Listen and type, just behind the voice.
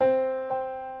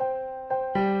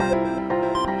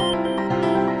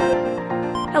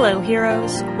Hello,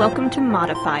 heroes. Welcome to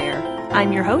Modifier.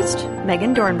 I'm your host,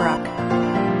 Megan Dornbrock.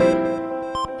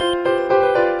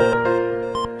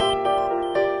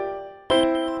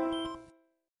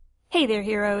 Hey there,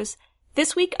 heroes.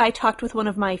 This week I talked with one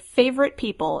of my favorite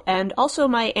people, and also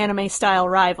my anime-style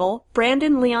rival,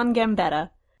 Brandon Leon Gambetta.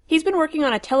 He's been working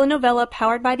on a telenovela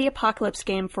powered by the Apocalypse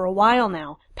game for a while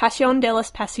now, Pasión de las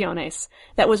Pasiones,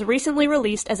 that was recently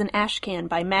released as an ashcan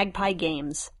by Magpie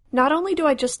Games. Not only do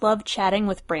I just love chatting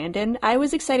with Brandon, I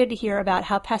was excited to hear about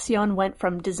how Pasión went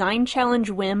from design challenge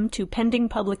whim to pending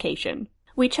publication.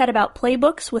 We chat about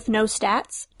playbooks with no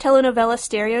stats, telenovela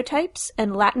stereotypes,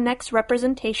 and Latinx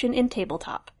representation in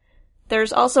tabletop.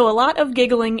 There's also a lot of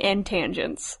giggling and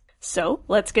tangents. So,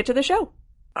 let's get to the show.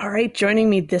 Alright, joining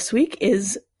me this week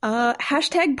is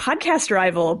hashtag podcast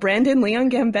rival, Brandon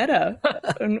Leon Gambetta.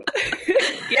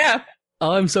 Yeah.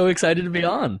 Oh, I'm so excited to be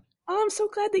on. Oh, I'm so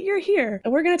glad that you're here.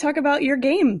 We're going to talk about your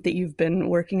game that you've been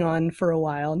working on for a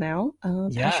while now.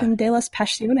 Pasión de las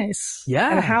Pasiones.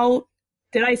 Yeah. And how,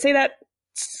 did I say that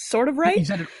sort of right? You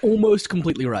said it almost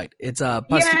completely right. It's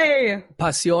Yay!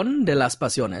 Pasión de las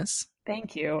Pasiones.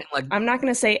 Thank you. I'm not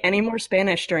going to say any more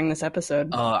Spanish during this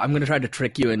episode. I'm going to try to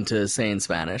trick you into saying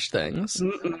Spanish things.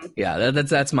 Mm-mm. Yeah,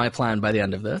 that's my plan by the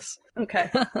end of this. Okay,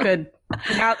 good.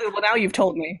 Now you've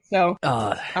told me, so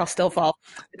I'll still fall.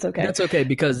 It's okay. That's okay,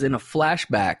 because in a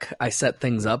flashback, I set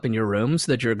things up in your room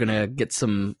so that you're going to get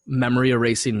some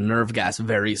memory-erasing nerve gas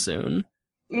very soon.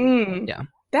 Yeah.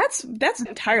 That's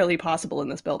entirely possible in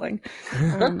this building.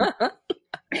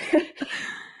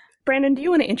 Brandon, do you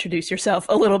want to introduce yourself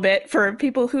a little bit for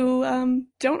people who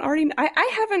don't already know?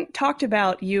 I haven't talked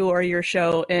about you or your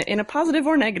show in a positive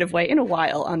or negative way in a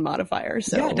while on Modifier.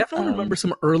 So, yeah, I definitely remember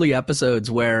some early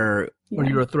episodes where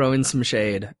you were throwing some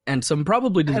shade, and some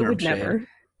probably deserved shade. Never.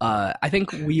 I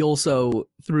think we also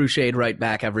threw shade right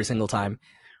back every single time.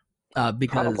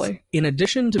 Because Probably. In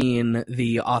addition to being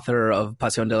the author of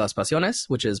Pasión de las Pasiones,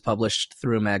 which is published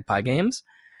through Magpie Games,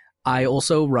 I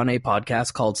also run a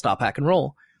podcast called Stop Hack and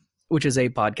Roll, which is a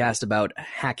podcast about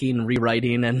hacking,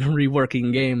 rewriting, and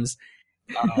reworking games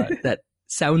that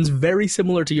sounds very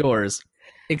similar to yours,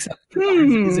 except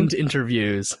ours isn't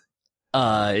interviews.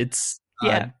 It's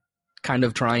kind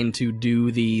of trying to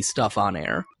do the stuff on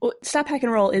air. Well, Stop Hack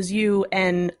and Roll is you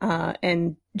and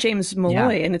James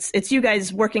Malloy, and it's you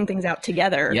guys working things out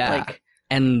together. Yeah.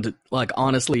 And,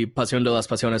 honestly, Pasión de las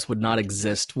Pasiones would not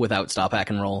exist without Stop Hack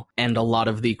and Roll. And a lot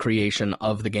of the creation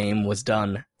of the game was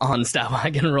done on Stop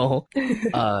Hack and Roll.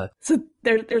 So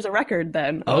there's a record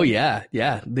then. Oh, yeah.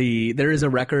 There is a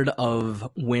record of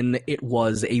when it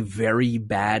was a very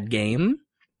bad game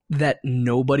that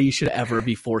nobody should ever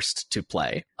be forced to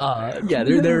play.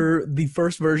 The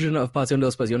first version of Pasión de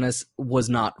las Pasiones was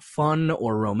not fun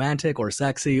or romantic or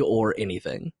sexy or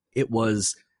anything. It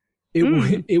was...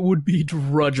 It would be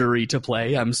drudgery to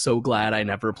play. I'm so glad I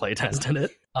never playtested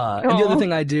it. And the other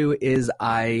thing I do is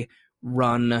I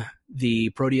run the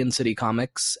Protean City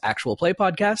Comics actual play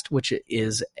podcast, which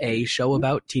is a show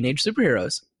about teenage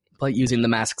superheroes, using the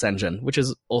Masks engine, which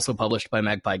is also published by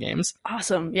Magpie Games.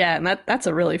 Awesome. Yeah, and that's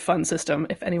a really fun system.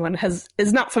 If anyone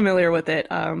is not familiar with it,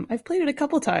 I've played it a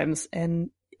couple times, and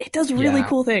it does really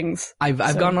cool things.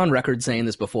 I've gone on record saying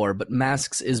this before, but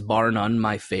Masks is bar none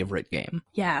my favorite game.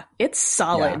 Yeah, it's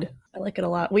solid. Yeah. I like it a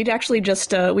lot. We'd actually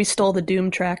just we stole the Doom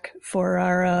track for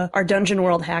our Dungeon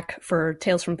World hack for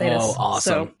Tales from Thedas. Oh,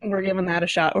 awesome. So we're giving that a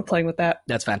shot. We're playing with that.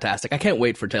 That's fantastic. I can't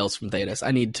wait for Tales from Thedas. I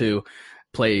need to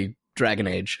play Dragon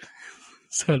Age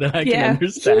so that I can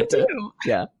understand it.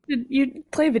 Yeah. You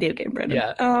play a video game, Brendan.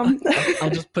 Yeah. I'll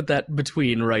just put that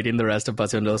between writing the rest of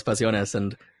Pasión de las Pasiones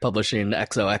and publishing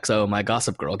XOXO, my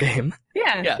Gossip Girl game.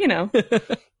 Yeah. You know.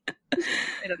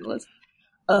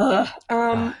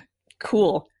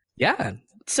 Cool. Yeah. And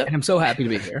I'm so happy to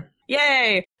be here.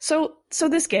 Yay. So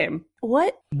this game,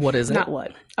 what is it? Not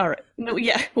what. All right. No,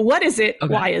 yeah. What is it?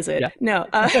 Okay. Why is it? Yeah. No.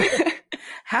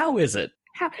 How is it?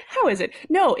 How is it?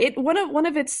 No, one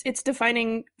of its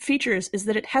defining features is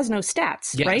that it has no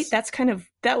stats, right? That's kind of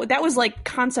that was like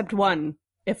concept one,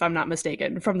 if I'm not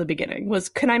mistaken, from the beginning, was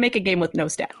can I make a game with no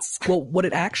stats? Well,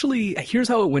 here's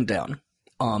how it went down.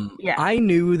 I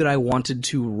knew that I wanted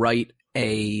to write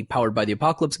a Powered by the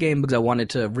Apocalypse game because I wanted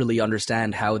to really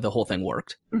understand how the whole thing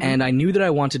worked. Mm-hmm. And I knew that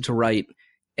I wanted to write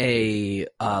a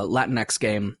Latinx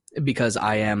game because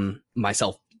I am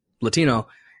myself Latino.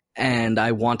 And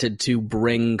I wanted to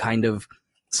bring kind of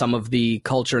some of the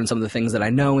culture and some of the things that I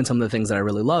know and some of the things that I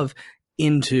really love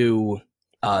into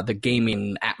the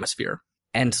gaming atmosphere.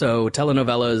 And so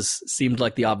telenovelas seemed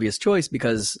like the obvious choice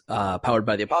because Powered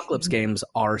by the Apocalypse games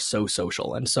are so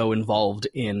social and so involved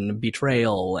in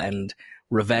betrayal and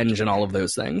revenge and all of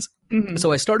those things. Mhm.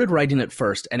 So I started writing it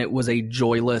first, and it was a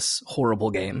joyless, horrible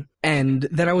game. And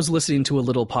then I was listening to a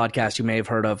little podcast you may have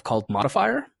heard of called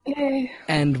Modifier. Yay.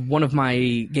 And one of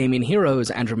my gaming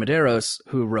heroes, Andrew Medeiros,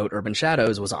 who wrote Urban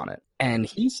Shadows, was on it. And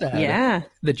he said Yeah.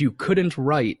 that you couldn't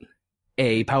write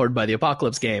a Powered by the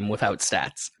Apocalypse game without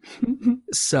stats.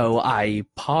 So I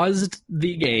paused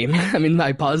the game.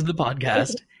 I paused the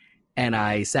podcast, and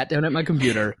I sat down at my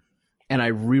computer, and I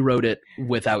rewrote it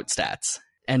without stats.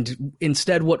 And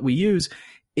instead, what we use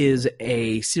is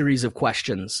a series of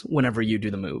questions whenever you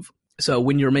do the move. So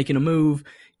when you're making a move,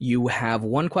 you have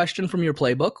one question from your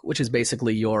playbook, which is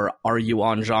basically your "Are you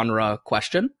on genre?"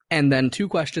 question, and then 2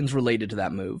 questions related to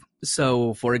that move.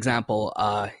 So, for example,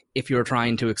 if you're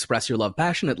trying to express your love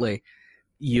passionately,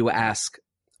 you ask,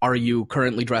 "Are you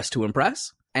currently dressed to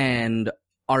impress?" And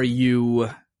 "Are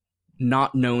you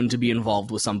not known to be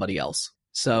involved with somebody else?"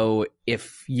 So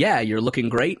if, yeah, you're looking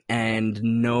great and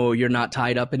no, you're not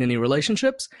tied up in any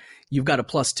relationships, you've got a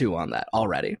 +2 on that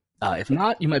already. If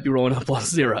not, you might be rolling a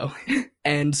 +0.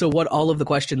 And so what all of the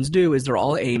questions do is they're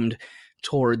all aimed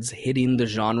towards hitting the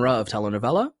genre of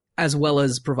telenovela, as well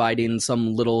as providing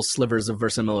some little slivers of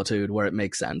verisimilitude where it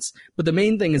makes sense. But the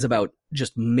main thing is about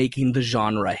just making the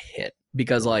genre hit.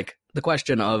 Because, like, the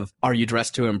question of, are you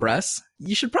dressed to impress?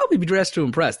 You should probably be dressed to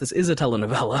impress. This is a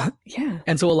telenovela. Yeah.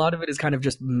 And so a lot of it is kind of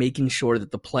just making sure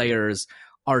that the players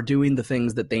are doing the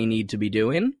things that they need to be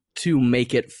doing to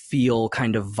make it feel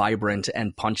kind of vibrant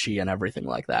and punchy and everything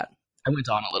like that. I went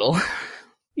on a little.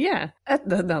 Yeah,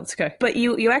 that's okay. But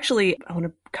you actually, I want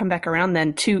to come back around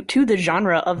then to the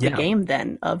genre of the game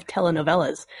then, of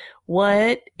telenovelas.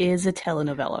 What is a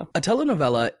telenovela? A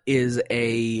telenovela is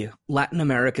a Latin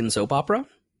American soap opera,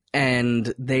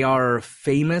 and they are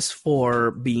famous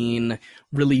for being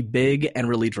really big and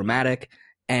really dramatic,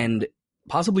 and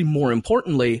possibly more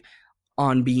importantly,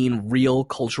 on being real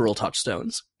cultural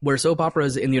touchstones. Where soap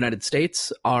operas in the United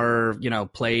States are,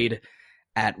 played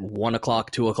at 1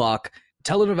 o'clock, 2 o'clock,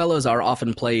 telenovelas are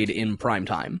often played in prime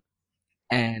time.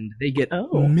 And they get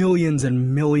millions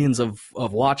and millions of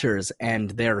watchers, and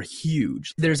they're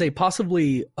huge. There's a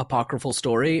possibly apocryphal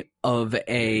story of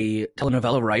a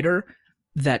telenovela writer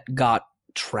that got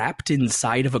trapped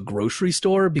inside of a grocery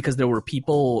store because there were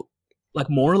people, like,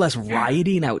 more or less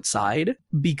rioting outside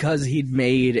because he'd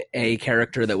made a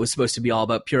character that was supposed to be all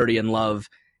about purity and love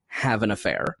have an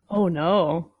affair. Oh,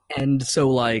 no. And so,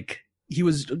 like, he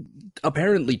was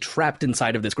apparently trapped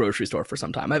inside of this grocery store for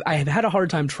some time. I have had a hard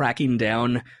time tracking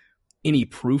down any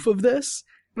proof of this,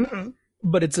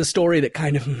 but it's a story that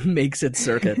kind of makes its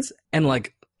circuits. And,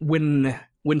 like, when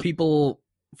people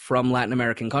from Latin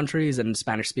American countries and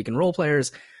Spanish-speaking role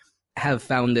players have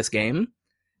found this game,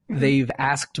 they've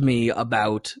asked me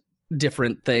about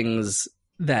different things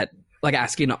that, like,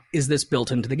 asking, is this built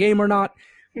into the game or not?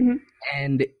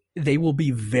 And they will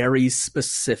be very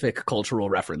specific cultural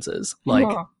references. Like,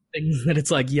 things that it's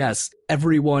like, yes,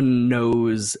 everyone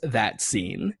knows that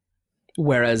scene.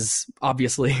 Whereas,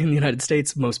 obviously, in the United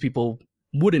States, most people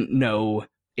wouldn't know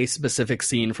a specific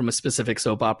scene from a specific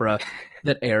soap opera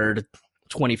that aired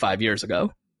 25 years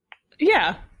ago.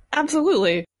 Yeah,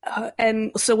 absolutely.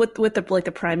 And so with the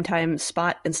primetime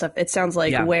spot and stuff, it sounds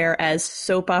like whereas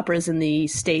soap operas in the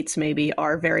States maybe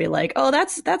are very like, oh,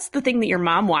 that's the thing that your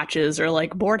mom watches, or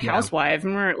like Bored Housewife,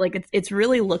 like it's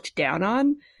really looked down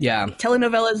on. Yeah.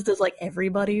 Telenovelas, does like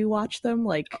everybody watch them?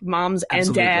 Like moms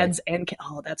and dads and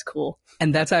that's cool.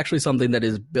 And that's actually something that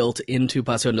is built into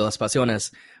Pasión de las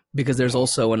Pasiones, because there's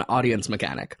also an audience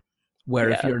mechanic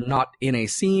where if you're not in a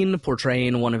scene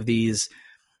portraying one of these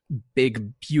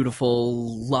big,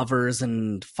 beautiful lovers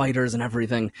and fighters and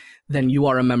everything, then you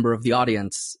are a member of the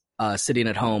audience sitting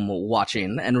at home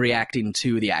watching and reacting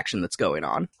to the action that's going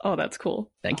on. Oh, that's cool.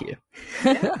 Thank you.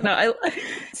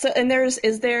 Let's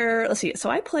see. So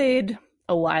I played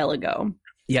a while ago.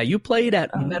 Yeah, you played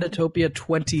at Metatopia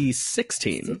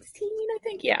 2016. 16, I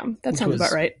think. Yeah, that sounds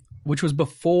about right. Which was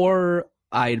before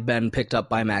I'd been picked up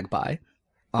by Magpie.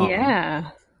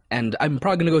 And I'm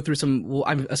probably going to go through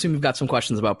I assume you've got some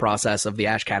questions about process of the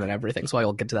Ashcan and everything, so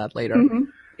I'll get to that later.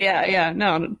 Yeah.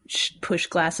 No, push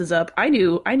glasses up. I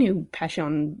knew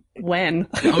Passion when.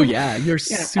 Oh, yeah. You're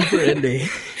super indie.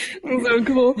 So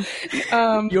cool.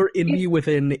 You're indie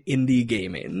within indie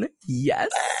gaming. Yes.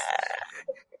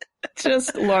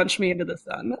 Just launch me into the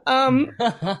sun.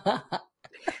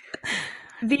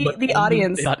 The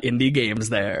audience. They got indie games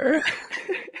there.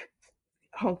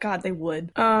 Oh God, they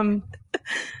would.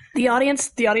 The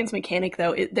audience mechanic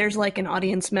though, there's like an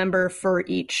audience member for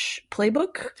each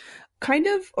playbook, kind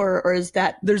of, or is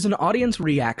that There's an audience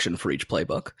reaction for each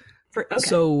playbook. for okay?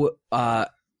 So,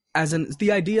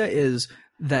 the idea is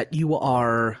that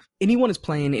anyone is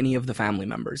playing any of the family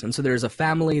members, and so there's a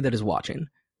family that is watching.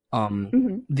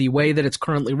 The way that it's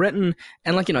currently written,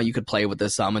 and like, you could play with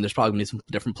this some, and there's probably gonna be some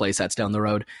different play sets down the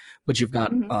road, but you've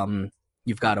got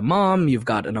a mom, you've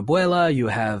got an abuela, you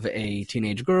have a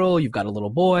teenage girl, you've got a little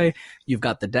boy, you've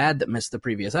got the dad that missed the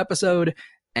previous episode,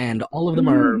 and all of them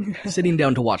are sitting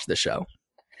down to watch the show.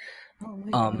 Oh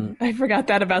my God. I forgot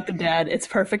that about the dad. It's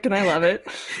perfect and I love it.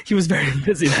 He was very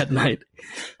busy that night.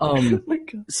 Oh my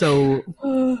God. So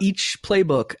each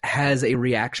playbook has a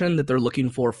reaction that they're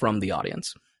looking for from the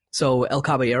audience. So El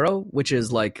Caballero, which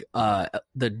is like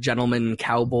the gentleman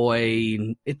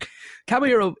cowboy.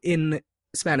 Caballero in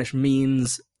Spanish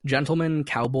means gentleman,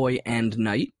 cowboy, and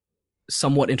knight,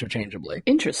 somewhat interchangeably.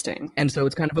 Interesting. And so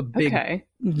it's kind of a big,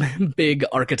 big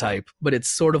archetype, but it's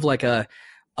sort of like a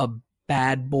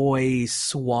bad boy,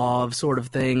 suave sort of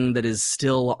thing that is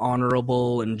still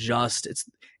honorable and just.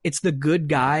 It's the good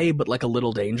guy, but like a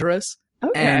little dangerous.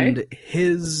 Okay. And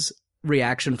his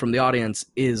reaction from the audience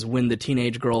is when the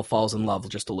teenage girl falls in love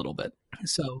just a little bit.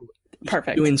 So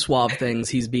perfect. Doing suave things.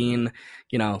 He's being,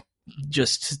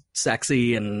 just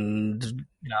sexy and,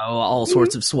 all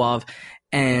sorts of suave.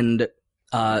 And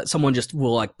someone just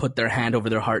will like put their hand over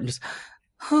their heart and just,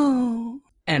 oh.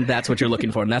 And that's what you're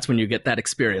looking for. And that's when you get that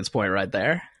experience point right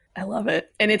there. I love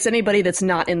it. And it's anybody that's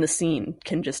not in the scene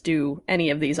can just do any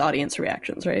of these audience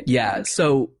reactions, right? Yeah.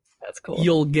 So that's cool.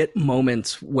 You'll get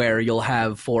moments where you'll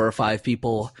have 4 or 5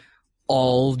 people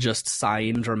all just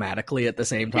sighing dramatically at the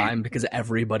same time because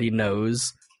everybody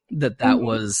knows that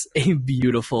was a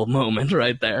beautiful moment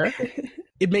right there.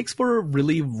 It makes for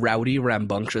really rowdy,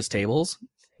 rambunctious tables,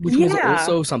 which was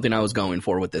also something I was going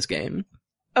for with this game.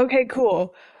 Okay,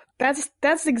 cool.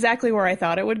 That's exactly where I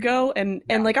thought it would go, and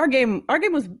like our game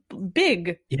was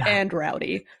big and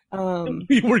rowdy.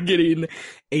 We were getting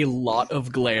a lot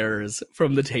of glares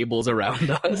from the tables around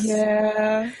us.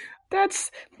 Yeah, that's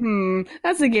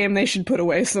a game they should put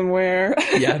away somewhere.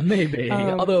 Yeah, maybe.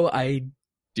 Although I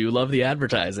do love the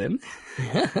advertising.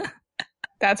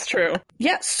 That's true.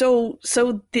 Yeah. So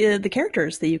the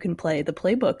characters that you can play, the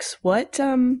playbooks. What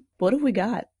have we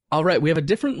got? All right, we have a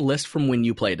different list from when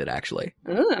you played it, actually.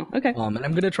 Oh, okay. And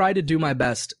I'm going to try to do my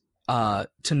best to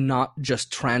not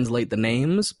just translate the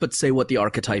names, but say what the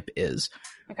archetype is.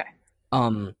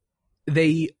 Okay.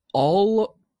 They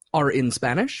all are in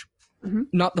Spanish,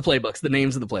 not the playbooks, the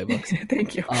names of the playbooks.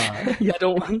 Thank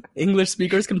you. English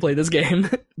speakers can play this game,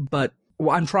 but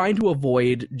I'm trying to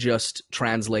avoid just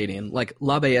translating. Like,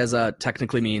 La Belleza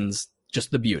technically means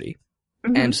just the beauty.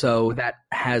 And so that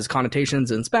has connotations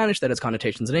in Spanish, that has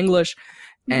connotations in English,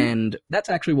 and that's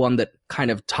actually one that kind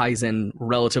of ties in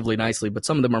relatively nicely, but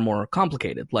some of them are more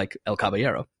complicated, like El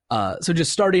Caballero. So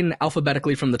just starting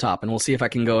alphabetically from the top, and we'll see if I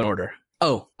can go in order.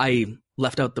 Oh, I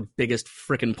left out the biggest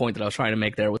frickin' point that I was trying to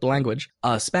make there with the language.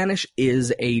 Spanish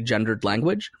is a gendered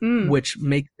language, which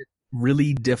makes it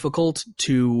really difficult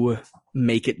to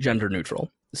make it gender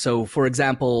neutral. So, for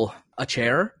example, a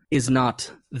chair is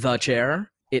not the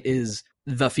chair, it is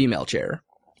the female chair,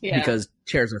 because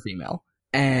chairs are female.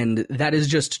 And that is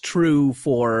just true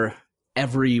for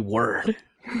every word.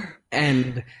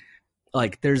 And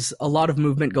like, there's a lot of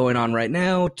movement going on right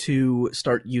now to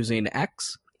start using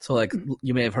X. So like,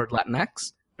 you may have heard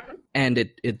Latinx, and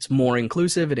it's more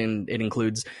inclusive. It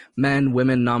includes men,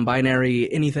 women,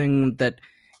 non-binary, anything that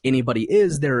anybody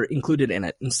is, they're included in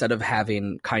it, instead of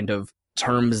having kind of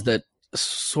terms that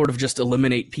sort of just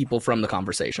eliminate people from the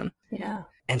conversation. Yeah.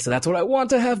 And so that's what I want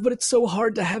to have, but it's so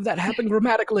hard to have that happen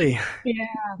grammatically. Yeah.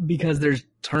 Because there's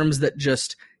terms that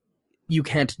just, you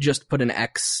can't just put an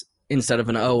X instead of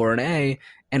an O or an A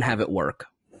and have it work.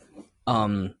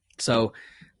 So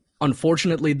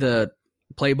unfortunately the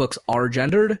playbooks are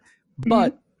gendered,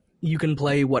 but you can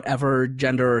play whatever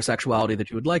gender or sexuality that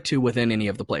you would like to within any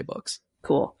of the playbooks.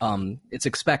 Cool. It's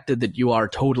expected that you are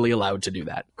totally allowed to do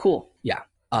that. Cool. Yeah.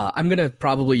 I'm going to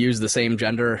probably use the same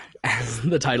gender as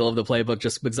the title of the playbook,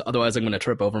 just because otherwise I'm going to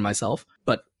trip over myself.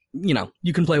 But,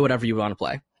 you can play whatever you want to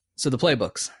play. So the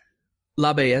playbooks.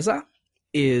 La Belleza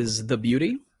is the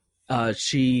beauty.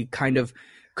 She kind of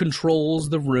controls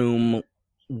the room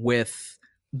with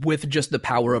just the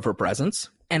power of her presence,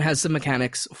 and has some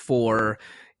mechanics for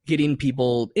getting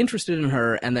people interested in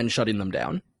her and then shutting them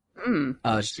down.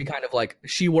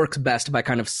 She works best by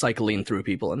kind of cycling through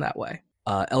people in that way.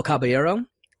 El Caballero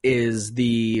is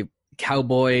the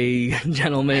cowboy,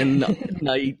 gentleman,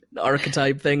 knight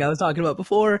archetype thing I was talking about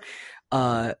before.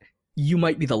 you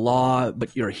might be the law,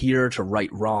 but you're here to right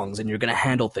wrongs, and you're going to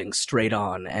handle things straight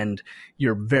on, and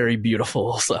you're very beautiful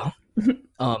also.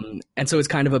 And so it's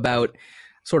kind of about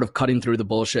sort of cutting through the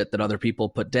bullshit that other people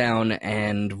put down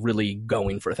and really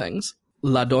going for things.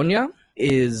 La Doña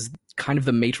is kind of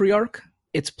the matriarch.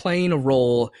 It's playing a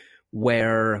role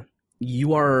where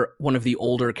you are one of the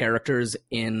older characters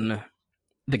in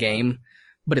the game,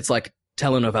 but it's like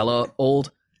telenovela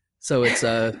old. So it's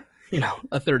a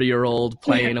 30-year-old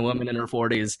playing a woman in her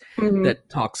 40s that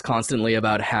talks constantly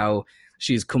about how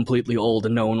she's completely old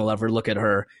and no one will ever look at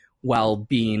her while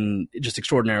being just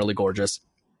extraordinarily gorgeous.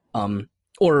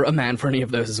 Or a man for any of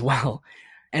those as well.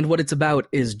 And what it's about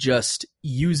is just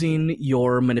using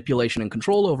your manipulation and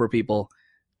control over people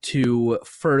to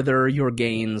further your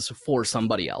gains for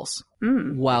somebody else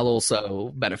while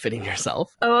also benefiting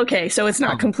yourself. Oh, okay. So it's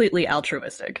not completely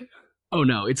altruistic. Oh,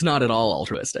 no, it's not at all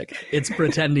altruistic. It's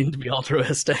pretending to be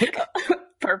altruistic.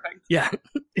 Perfect. Yeah,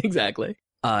 exactly.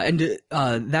 And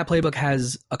that playbook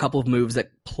has a couple of moves that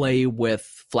play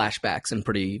with flashbacks in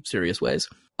pretty serious ways.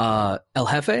 El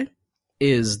Jefe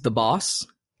is the boss.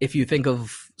 If you think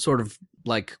of sort of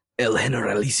like El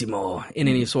Generalissimo in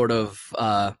any sort of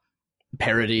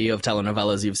parody of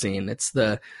telenovelas you've seen,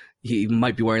 he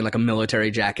might be wearing like a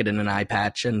military jacket and an eye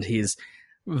patch, and he's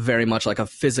very much like a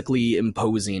physically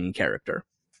imposing character.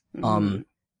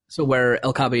 So where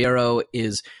El Caballero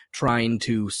is trying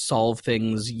to solve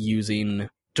things using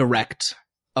direct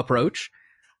approach,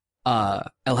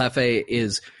 El Jefe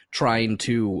is trying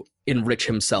to enrich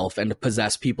himself and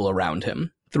possess people around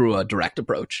him through a direct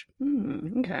approach.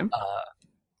 Okay.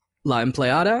 La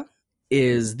Empleada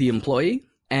is the employee,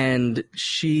 and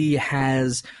she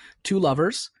has two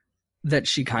lovers that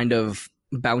she kind of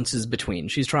bounces between.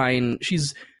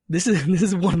 This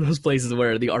is one of those places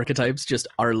where the archetypes just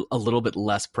are a little bit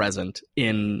less present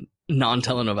in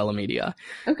non-telenovela media.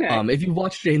 Okay. If you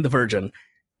watch Jane the Virgin,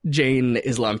 Jane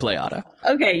is La Empleada.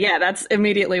 Okay, yeah, that's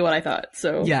immediately what I thought.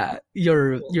 So yeah,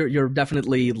 you're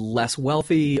definitely less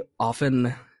wealthy,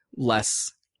 often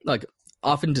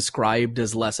described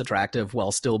as less attractive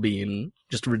while still being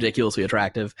just ridiculously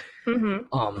attractive.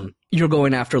 You're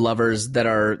going after lovers that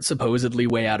are supposedly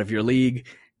way out of your league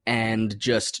and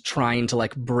just trying to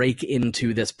like break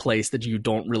into this place that you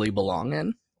don't really belong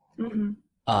in.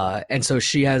 And so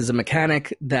she has a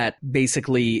mechanic that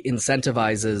basically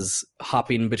incentivizes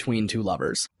hopping between two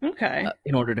lovers. Okay.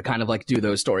 In order to kind of like do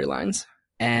those storylines.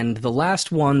 And the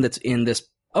last one that's in this...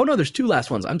 Oh no, there's two last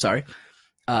ones. I'm sorry.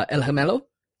 El Gemelo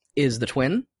is the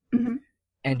twin.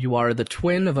 And you are the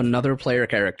twin of another player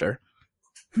character.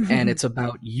 And it's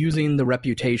about using the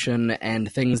reputation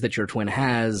and things that your twin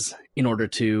has in order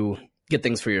to get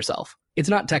things for yourself. It's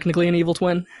not technically an evil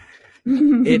twin.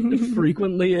 It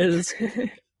frequently is.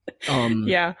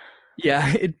 Yeah,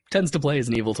 it tends to play as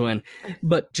an evil twin.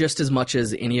 But just as much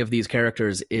as any of these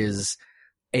characters is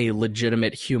a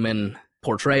legitimate human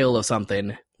portrayal of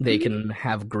something, they can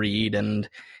have greed and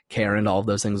care and all of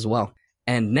those things as well.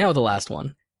 And now the last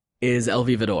one is El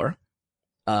Vivador.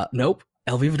 Nope.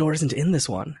 El Vivador isn't in this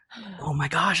one. Oh my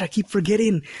gosh, I keep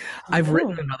forgetting. I've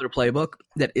written another playbook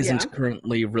that isn't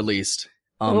currently released.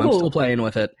 I'm still playing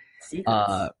with it.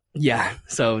 Yeah,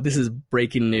 so this is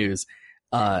breaking news.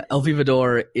 El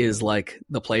Vivador is like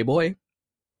the playboy,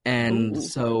 and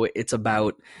so it's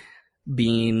about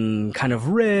being kind of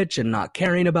rich and not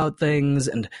caring about things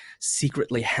and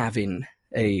secretly having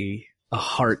a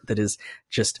heart that is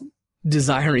just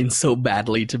desiring so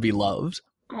badly to be loved.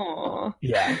 Aww.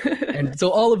 Yeah. And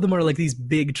so all of them are like these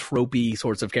big tropey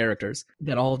sorts of characters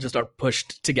that all just are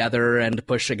pushed together and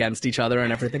push against each other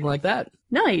and everything like that.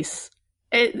 Nice.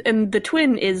 And the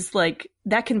twin is like,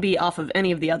 that can be off of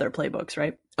any of the other playbooks,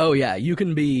 right? Oh yeah, you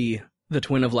can be the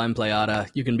twin of La Empleada,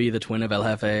 you can be the twin of El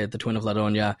Jefe, the twin of La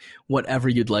Doña, whatever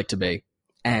you'd like to be.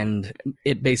 And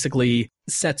it basically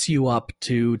sets you up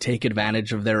to take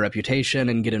advantage of their reputation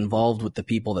and get involved with the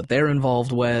people that they're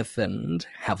involved with and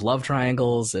have love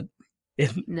triangles.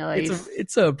 Nice.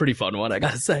 It's a pretty fun one, I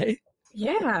gotta say.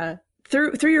 Yeah.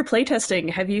 Through your playtesting,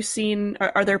 have you seen,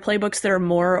 are there playbooks that are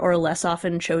more or less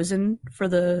often chosen for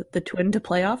the twin to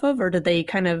play off of, or do they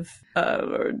kind of,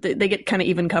 they get kind of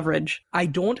even coverage? I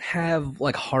don't have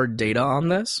like hard data on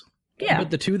this. Yeah. But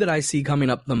the two that I see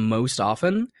coming up the most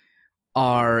often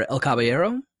are El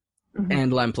Caballero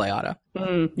and La Empleada.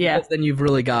 Yeah. Because then you've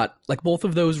really got, like, both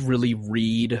of those really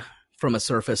read from a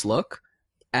surface look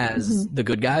as the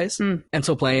good guys. And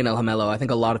so playing El Gemelo, I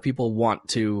think a lot of people want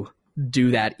to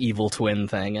do that evil twin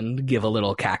thing and give a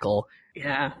little cackle.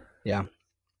 Yeah. Yeah.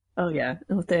 Oh yeah,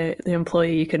 with the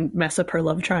employee, you can mess up her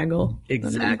love triangle.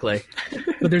 Exactly.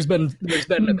 But there's been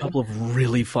a couple of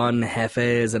really fun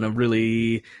jefes and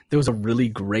there was a really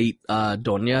great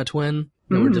Doña twin.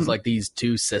 They were just like these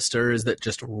two sisters that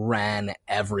just ran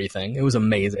everything. It was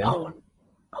amazing. Oh,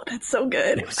 that's so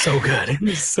good. It was so good. It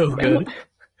was so good.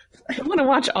 I want to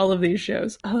watch all of these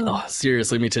shows. Oh,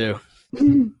 seriously, me too.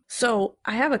 So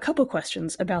I have a couple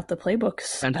questions about the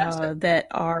playbooks Fantastic. that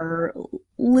are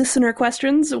listener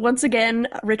questions. Once again,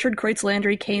 Richard Kreutz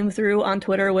Landry came through on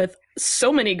Twitter with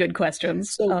so many good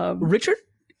questions. So Richard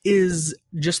is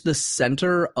just the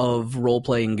center of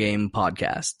role-playing game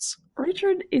podcasts.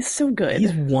 Richard is so good.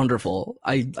 He's wonderful.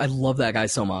 I love that guy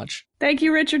so much. Thank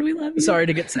you, Richard. We love you. Sorry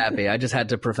to get sappy. I just had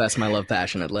to profess my love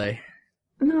passionately.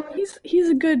 No, he's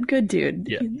a good dude.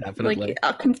 Yeah, definitely.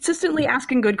 Like consistently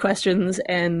asking good questions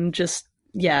and just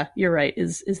you're right.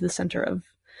 Is the center of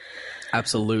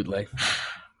Absolutely.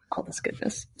 all this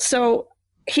goodness. So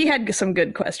he had some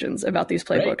good questions about these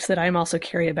playbooks that I'm also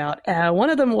curious about.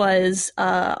 One of them was,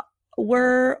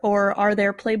 were or are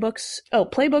there playbooks? Oh,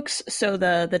 playbooks. So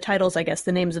the titles, I guess,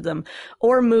 the names of them,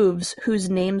 or moves whose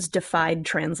names defied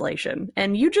translation.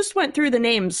 And you just went through the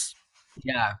names.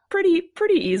 Yeah. Pretty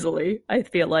easily, I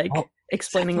feel like,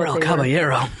 explaining what El they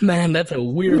Caballero. Man, that's a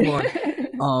weird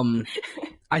one.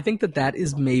 I think that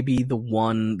is maybe the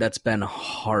one that's been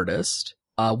hardest.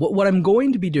 What I'm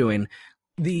going to be doing,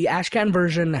 the Ashcan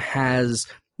version has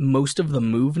most of the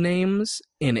move names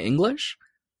in English.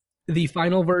 The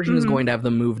final version is going to have the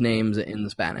move names in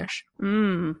Spanish.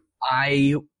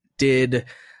 I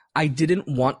didn't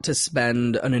want to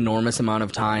spend an enormous amount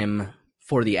of time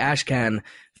for the Ashcan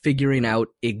figuring out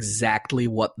exactly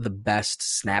what the best,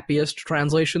 snappiest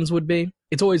translations would be.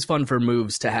 It's always fun for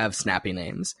moves to have snappy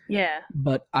names. Yeah.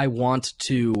 But I want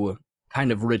to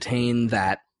kind of retain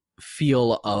that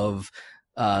feel of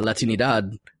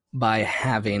Latinidad by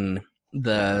having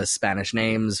the Spanish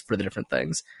names for the different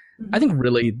things. I think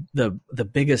really the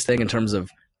biggest thing in terms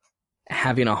of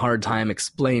having a hard time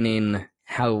explaining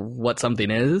what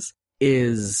something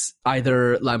is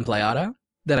either La Empleada,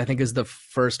 that I think is the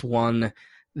first one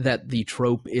that the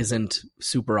trope isn't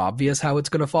super obvious how it's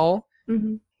going to fall.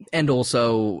 And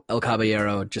also El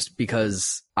Caballero, just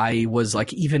because I was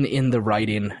like, even in the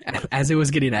writing, as it was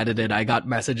getting edited, I got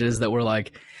messages that were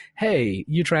like, hey,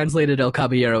 you translated El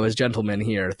Caballero as gentleman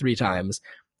here 3 times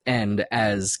and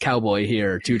as cowboy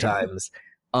here 2 times.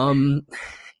 You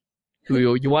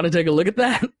want to take a look at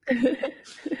that?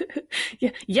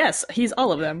 Yes, he's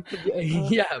all of them.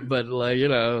 Yeah, but like,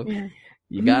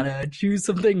 you gotta choose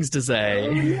some things to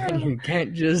say. You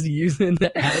can't just use it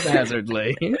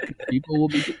haphazardly. People will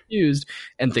be confused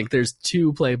and think there's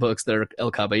 2 playbooks that are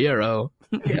El Caballero,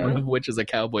 one of which is a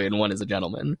cowboy and one is a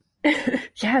gentleman.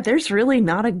 Yeah, there's really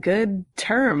not a good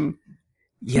term.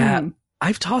 Yeah,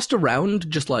 I've tossed around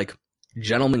just like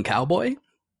gentleman cowboy.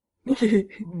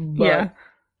 Yeah.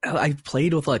 I've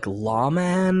played with like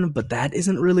lawman, but that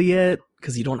isn't really it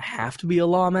because you don't have to be a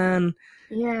lawman.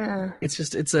 Yeah. It's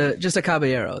just a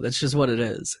caballero. That's just what it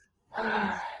is.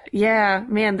 Yeah,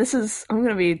 man, I'm going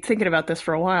to be thinking about this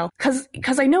for a while cuz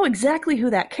I know exactly who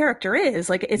that character is.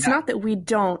 Like it's not that we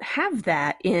don't have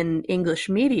that in English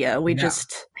media. I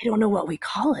don't know what we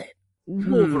call it.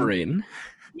 Wolverine.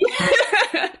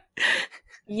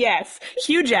 Yes,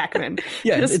 Hugh Jackman.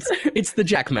 Yeah, it's the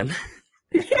Jackman.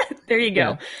 There you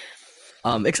go.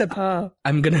 Yeah. Except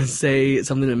I'm going to say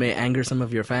something that may anger some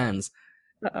of your fans.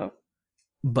 Uh-oh.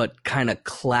 But kind of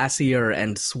classier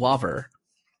and suaver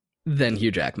than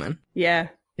Hugh Jackman. Yeah.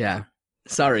 Yeah.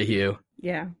 Sorry, Hugh.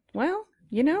 Yeah. Well,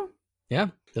 Yeah,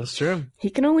 that's true. he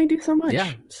can only do so much.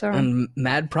 Yeah. So. And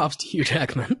mad props to Hugh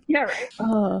Jackman. Yeah,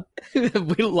 right.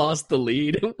 We lost the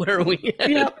lead. Where are we at?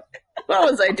 Yeah.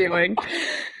 What was I doing?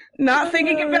 Not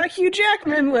thinking about Hugh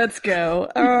Jackman. Let's go.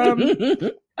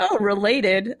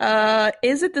 Related.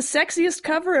 Is it the sexiest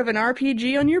cover of an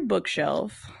RPG on your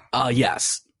bookshelf?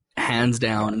 Yes. Hands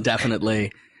down,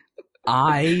 definitely.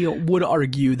 I would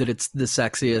argue that it's the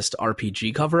sexiest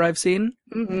RPG cover I've seen.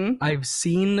 I've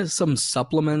seen some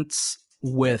supplements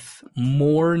with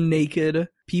more naked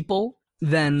people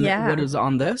than what is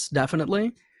on this,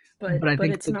 definitely. But I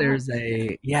think that there's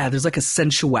there's like a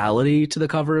sensuality to the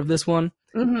cover of this one.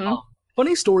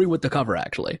 Funny story with the cover,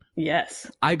 actually. Yes.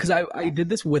 Because I did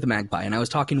this with Magpie, and I was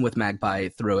talking with Magpie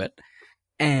through it,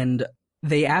 and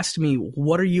they asked me,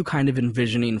 what are you kind of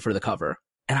envisioning for the cover?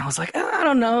 And I was like, I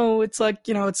don't know. It's like,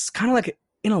 it's kind of like,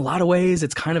 in a lot of ways,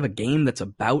 it's kind of a game that's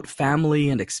about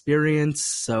family and experience.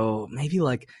 So maybe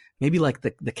like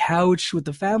the couch with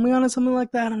the family on it, something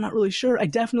like that. I'm not really sure. I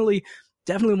definitely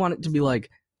want it to be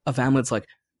like a family that's like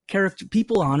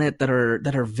people on it that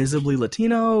are visibly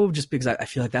Latino, just because I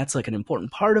feel like that's like an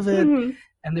important part of it. Mhm.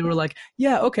 And they were like,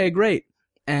 yeah, okay, great.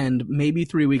 And maybe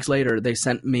 3 weeks later, they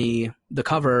sent me the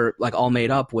cover, like all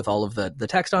made up with all of the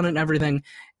text on it and everything.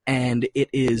 And it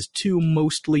is two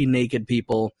mostly naked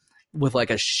people with like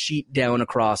a sheet down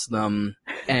across them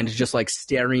and just like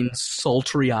staring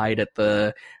sultry eyed at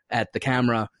the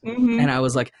camera. Mhm. And I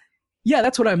was like, yeah,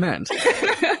 that's what I meant.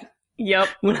 Yep.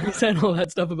 When I said all that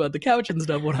stuff about the couch and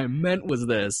stuff, what I meant was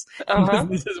this. Uh-huh.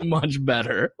 This is much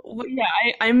better. Well, yeah,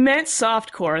 I meant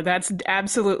softcore. That's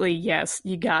absolutely, yes,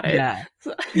 you got it. Yeah.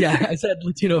 Yeah, I said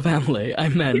Latino family. I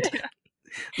meant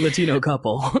Latino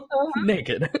couple.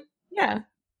 Naked. Yeah.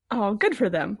 Oh, good for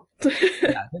them.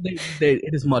 Yeah,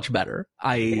 it is much better.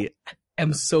 I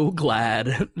am so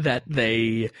glad that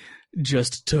they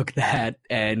just took that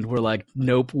and were like,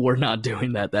 nope, we're not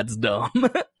doing that. That's dumb.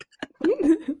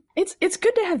 It's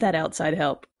good to have that outside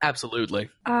help. Absolutely.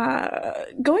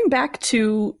 Going back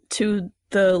to the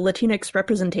Latinx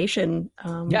representation,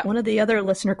 one of the other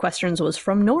listener questions was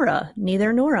from Nora,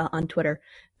 neither Nora on Twitter.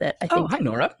 That I think. Oh, hi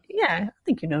Nora. Yeah, I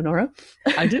think you know Nora.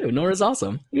 I do. Nora's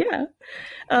awesome. Yeah.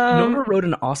 Nora wrote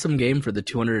an awesome game for the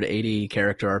 280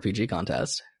 character RPG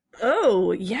contest.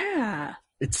 Oh yeah.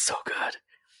 It's so good.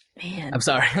 Man. I'm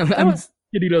sorry. I'm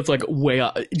kidding. It's like way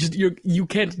up. Just you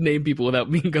can't name people without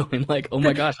me going like, oh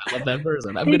my gosh, I love that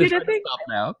person. I'm gonna try to stop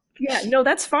now. Yeah, no,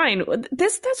 that's fine.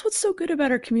 That's what's so good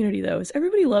about our community, though, is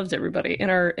everybody loves everybody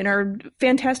in our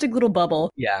fantastic little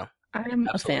bubble. Yeah, I'm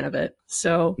a fan of it.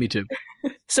 So me too.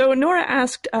 So Nora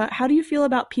asked, how do you feel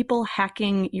about people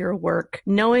hacking your work,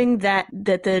 knowing that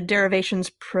the derivations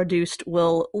produced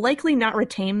will likely not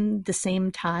retain the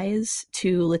same ties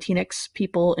to Latinx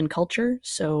people and culture?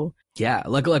 So yeah,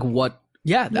 like what?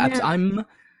 Yeah, that's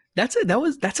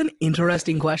an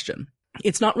interesting question.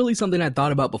 It's not really something I'd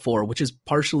thought about before, which is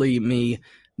partially me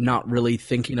not really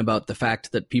thinking about the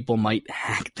fact that people might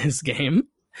hack this game.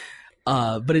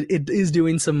 But it is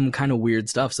doing some kind of weird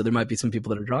stuff, so there might be some people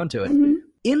that are drawn to it. Mm-hmm.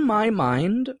 In my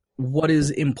mind, what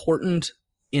is important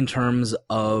in terms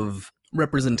of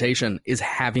representation is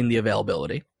having the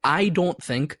availability. I don't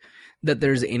think that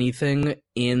there's anything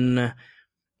in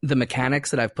the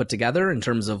mechanics that I've put together in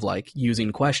terms of like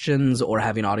using questions or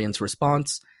having audience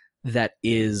response that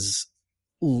is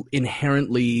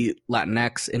inherently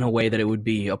Latinx in a way that it would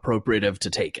be appropriative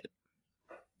to take it.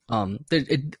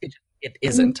 It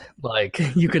isn't. Like,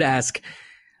 you could ask,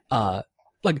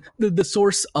 like, the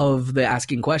source of the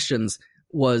asking questions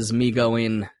was me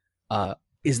going,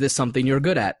 is this something you're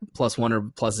good at? +1 or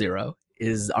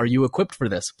 +0? Are you equipped for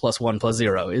this? +1,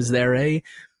 +0? Is there a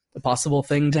possible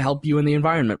thing to help you in the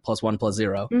environment? +1,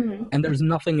 +0? Mm-hmm. And there's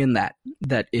nothing in that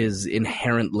is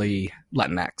inherently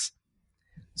Latinx.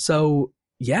 So,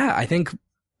 yeah, I think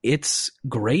it's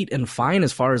great and fine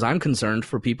as far as I'm concerned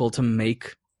for people to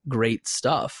make great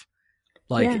stuff.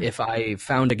 Like, if I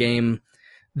found a game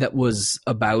that was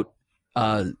about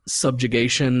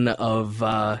subjugation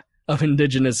of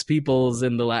indigenous peoples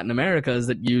in the Latin Americas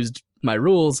that used my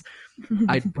rules,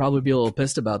 I'd probably be a little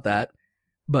pissed about that.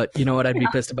 But you know what? I'd be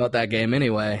pissed about that game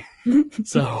anyway.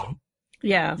 So,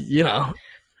 yeah, you know,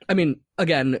 I mean,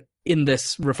 again, in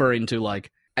this referring to like,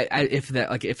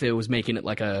 if it was making it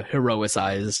like a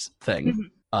heroicized thing,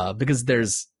 because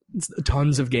there's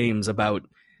tons of games about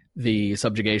the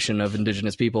subjugation of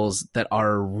indigenous peoples that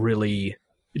are really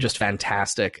just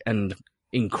fantastic and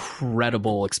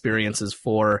incredible experiences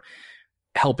for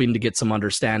helping to get some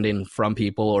understanding from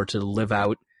people or to live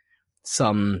out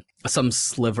some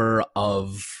sliver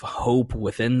of hope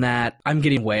within that. I'm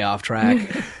getting way off track.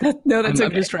 No, that's okay.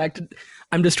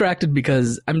 I'm distracted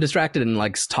because I'm distracted and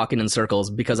like talking in circles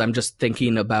because I'm just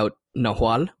thinking about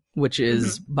Nahual, which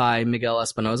is by Miguel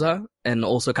Espinosa and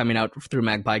also coming out through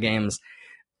Magpie Games.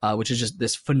 Which is just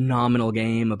this phenomenal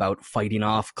game about fighting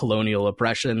off colonial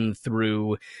oppression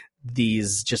through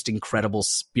these just incredible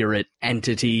spirit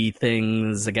entity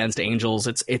things against angels.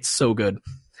 It's so good.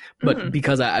 But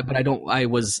because I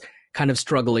was kind of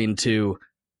struggling to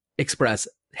express,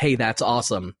 hey, that's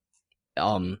awesome.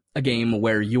 A game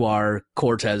where you are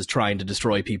Cortez trying to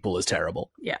destroy people is terrible.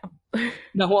 Yeah.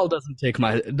 Nahual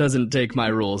doesn't take my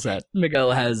rule set.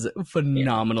 Miguel has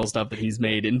phenomenal stuff that he's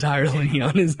made entirely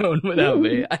on his own without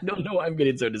me. I don't know why I'm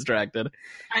getting so distracted.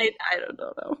 I don't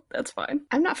know though. That's fine.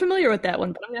 I'm not familiar with that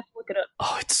one, but I'm gonna have to look it up.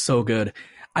 Oh, it's so good.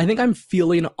 I think I'm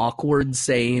feeling awkward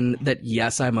saying that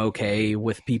yes, I'm okay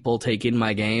with people taking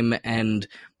my game and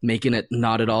making it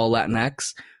not at all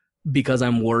Latinx because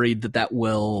I'm worried that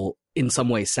will in some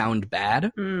way sound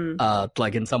bad.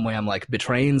 Like in some way I'm like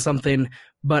betraying something,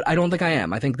 but I don't think I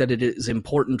am. I think that it is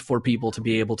important for people to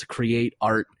be able to create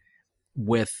art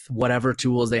with whatever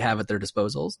tools they have at their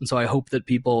disposals. And so I hope that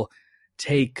people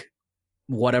take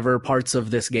whatever parts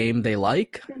of this game they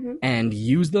like and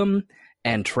use them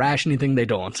and trash anything they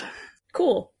don't.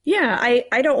 Cool. Yeah,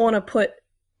 I don't want to put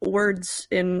words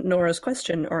in Nora's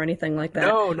question or anything like that.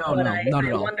 No, not at all.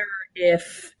 I wonder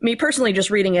if, me personally, just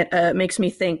reading it makes me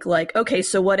think like, okay,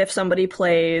 so what if somebody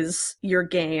plays your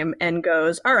game and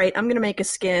goes, all right, I'm going to make a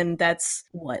skin that's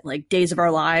like Days of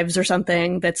Our Lives or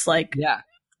something that's like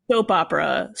soap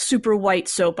opera, super white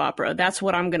soap opera. That's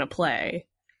what I'm going to play.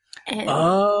 And,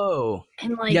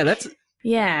 and like,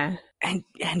 yeah. And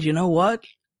you know what?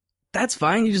 That's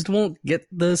fine. You just won't get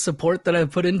the support that I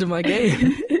put into my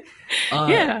game.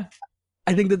 Yeah.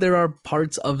 I think that there are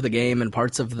parts of the game and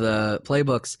parts of the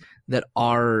playbooks that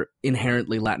are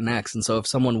inherently Latinx. And so if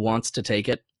someone wants to take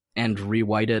it and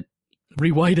rewrite it.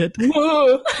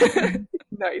 Whoa!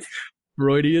 Nice.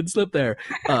 Freudian slip there.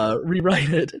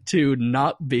 Rewrite it to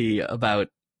not be about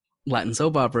Latin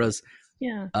soap operas.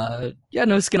 Yeah.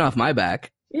 No skin off my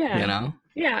back. Yeah. You know?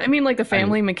 Yeah, I mean, like, the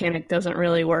family mechanic doesn't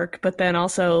really work, but then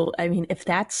also, I mean, if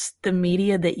that's the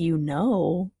media that you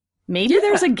know, maybe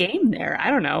there's a game there.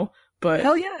 I don't know, but...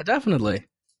 Hell yeah, definitely.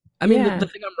 I mean, the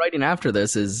thing I'm writing after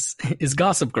this is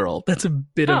Gossip Girl. That's a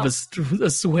bit of a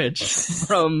switch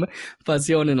from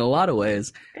Pasión in a lot of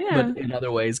ways, but in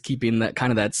other ways, keeping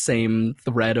that same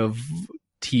thread of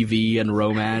TV and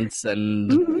romance and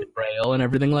betrayal and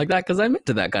everything like that, because I'm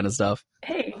into that kind of stuff.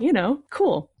 Hey,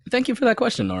 cool. Thank you for that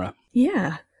question, Nora.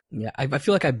 Yeah. Yeah, I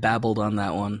feel like I babbled on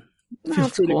that one. Feel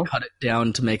free to cut it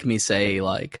down to make me say,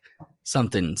 like,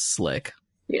 something slick.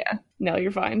 Yeah. No,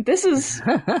 you're fine. This is...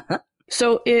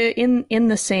 So in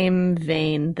the same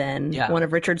vein, then, one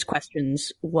of Richard's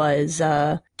questions was,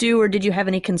 did you have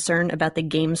any concern about the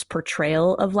game's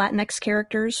portrayal of Latinx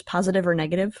characters, positive or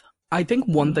negative? I think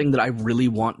one thing that I really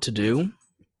want to do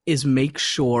is make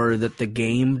sure that the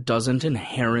game doesn't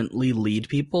inherently lead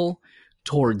people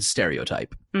towards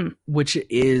stereotype, which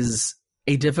is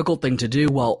a difficult thing to do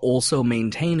while also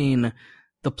maintaining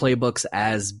the playbooks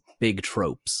as big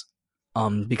tropes.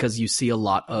 Because you see a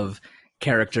lot of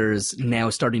characters now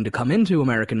starting to come into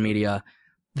American media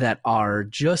that are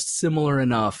just similar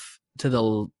enough to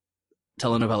the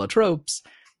telenovela tropes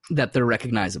that they're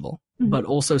recognizable. But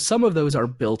also some of those are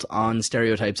built on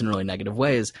stereotypes in really negative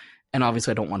ways, and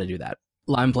obviously I don't want to do that.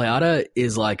 La Empleada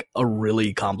is like a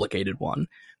really complicated one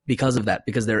because of that,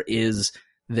 because there is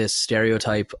this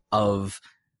stereotype of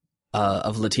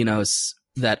Latinos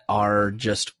that are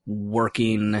just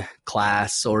working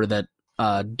class or that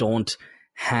don't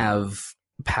have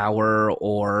power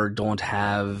or don't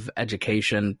have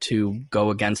education to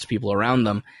go against people around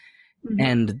them.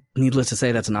 And needless to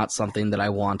say, that's not something that I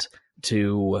want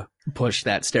to push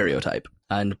that stereotype.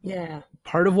 And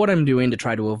part of what I'm doing to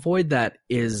try to avoid that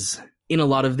is in a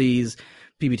lot of these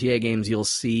PBTA games, you'll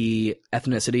see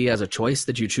ethnicity as a choice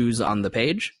that you choose on the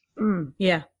page. In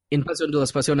Pasión de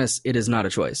las Pasiones, it is not a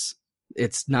choice.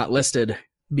 It's not listed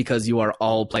because you are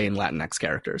all playing Latinx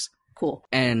characters. Cool.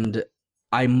 And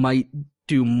I might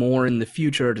do more in the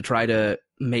future to try to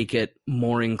make it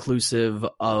more inclusive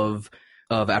of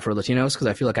Afro-Latinos, because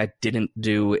I feel like I didn't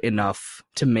do enough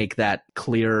to make that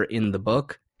clear in the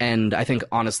book. And I think,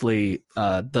 honestly,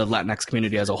 the Latinx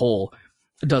community as a whole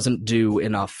doesn't do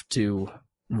enough to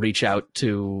reach out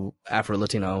to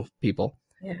Afro-Latino people.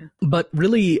 Yeah. But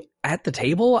really, at the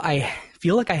table, I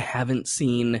feel like I haven't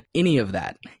seen any of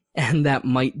that. And that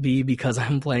might be because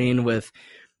I'm playing with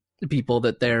people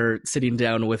that they're sitting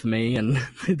down with me and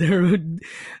they're,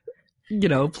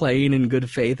 playing in good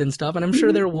faith and stuff. And I'm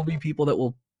sure there will be people that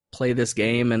will play this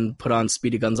game and put on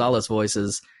Speedy Gonzalez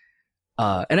voices.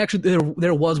 And actually,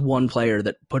 there was one player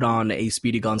that put on a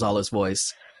Speedy Gonzalez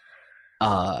voice.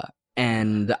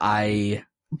 And I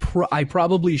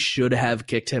probably should have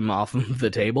kicked him off of the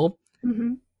table.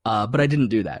 But I didn't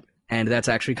do that. And that's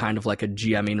actually kind of like a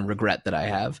GMing regret that I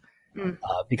have.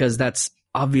 Because that's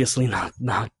obviously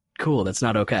not cool. That's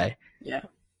not okay. Yeah.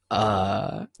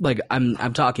 Like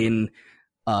I'm talking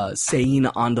saying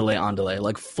andale,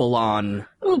 like full on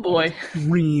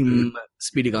dream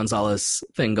Speedy Gonzalez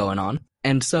thing going on.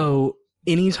 And so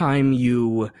anytime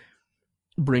you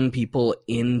bring people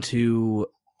into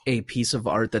a piece of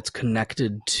art that's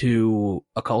connected to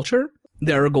a culture,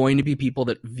 there are going to be people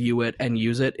that view it and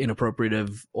use it in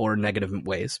appropriative or negative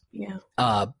ways. Yeah.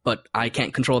 But I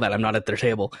can't control that. I'm not at their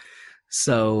table.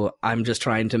 So I'm just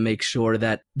trying to make sure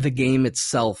that the game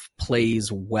itself plays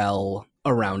well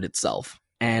around itself.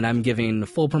 And I'm giving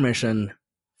full permission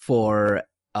for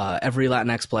every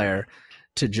Latinx player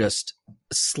to just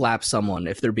slap someone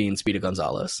if they're being Speedy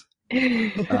Gonzalez.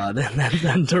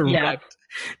 Then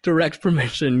direct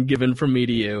permission given from me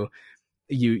to you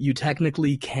you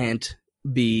technically can't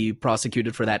be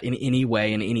prosecuted for that in any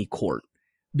way in any court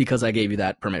because I gave you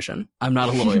that permission. I'm not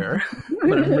a lawyer,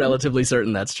 but I'm relatively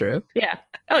certain that's true. Yeah.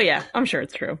 Oh yeah, I'm sure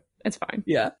it's true. It's fine.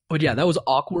 Yeah. But yeah, that was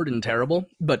awkward and terrible,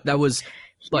 but that was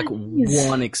like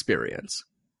one experience.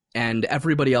 And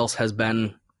everybody else has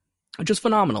been just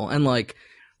phenomenal. And like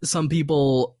some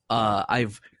people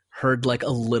I've heard like a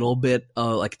little bit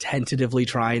like tentatively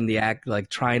trying a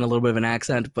little bit of an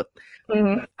accent, but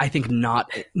I think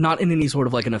not in any sort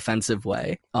of like an offensive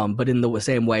way, but in the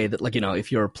same way that, like, you know,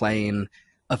 if you're playing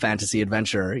a fantasy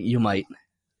adventure, you might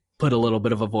put a little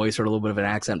bit of a voice or a little bit of an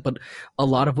accent, but a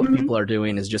lot of what people are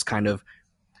doing is just kind of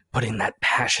putting that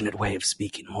passionate way of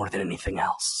speaking more than anything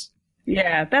else.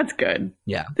 Yeah, that's good.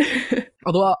 Yeah.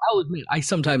 Although I'll admit, I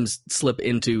sometimes slip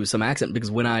into some accent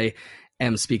because when I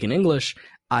am speaking English,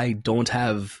 I don't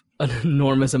have an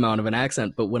enormous amount of an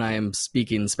accent, but when I am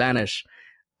speaking Spanish,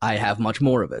 I have much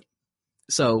more of it.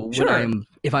 So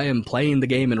if I am playing the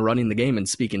game and running the game and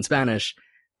speaking Spanish,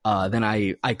 then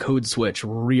I code switch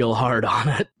real hard on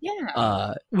it.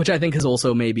 Yeah. Which I think has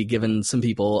also maybe given some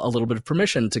people a little bit of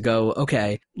permission to go,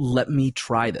 okay, let me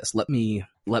try this. Let me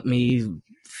try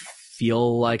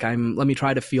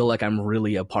to feel like I'm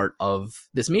really a part of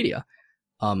this media.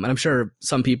 And I'm sure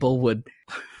some people wouldn't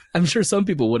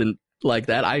like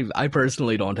that. I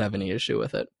personally don't have any issue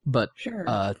with it, but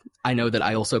I know that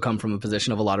I also come from a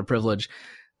position of a lot of privilege,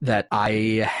 that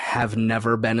I have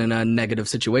never been in a negative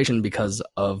situation because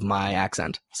of my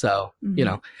accent. So, you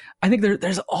know, I think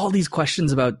there's all these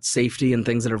questions about safety and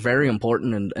things that are very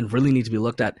important and really need to be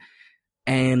looked at.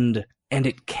 And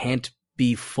it can't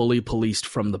be fully policed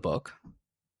from the book.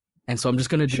 And so I'm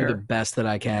just going to do the best that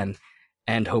I can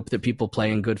and hope that people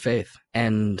play in good faith.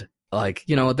 And like,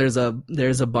 you know, there's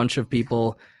a bunch of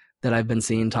people that I've been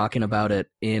seeing talking about it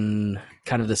in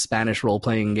kind of the Spanish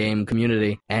role-playing game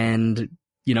community. And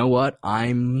you know what?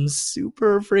 I'm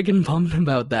super freaking pumped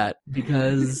about that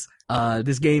because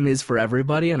this game is for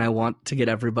everybody and I want to get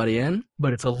everybody in,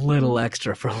 but it's a little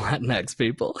extra for Latinx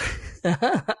people.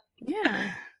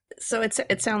 Yeah. So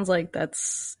it sounds like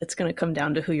it's going to come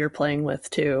down to who you're playing with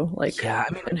too, like, yeah,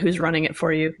 I mean, and who's running it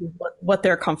for you, what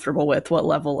they're comfortable with, what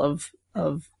level of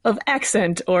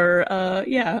accent or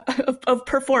of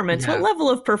performance, what level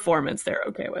of performance they're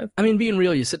okay with. I mean, being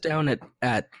real, you sit down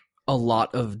at a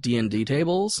lot of D&D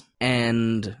tables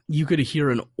and you could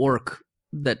hear an orc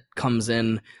that comes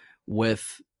in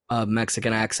with a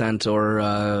Mexican accent or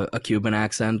a Cuban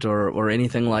accent or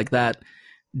anything like that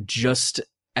just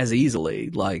as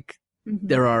easily. Like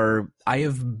I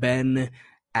have been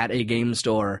at a game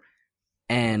store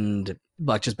and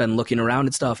like just been looking around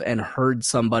at stuff and heard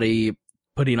somebody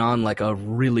putting on like a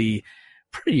really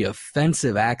pretty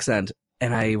offensive accent,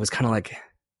 and I was kind of like,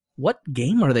 what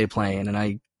game are they playing? And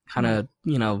I kind of,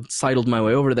 you know, sidled my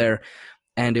way over there,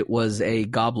 and it was a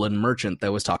goblin merchant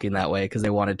that was talking that way because they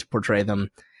wanted to portray them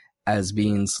as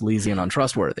being sleazy and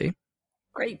untrustworthy.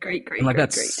 Great. And like,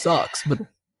 that sucks, but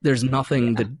there's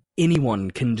nothing that anyone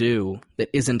can do that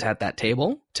isn't at that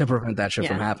table to prevent that shit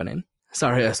from happening.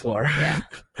 Sorry, I swore. Yeah.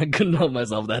 I couldn't help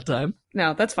myself that time.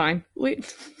 No, that's fine.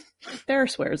 There are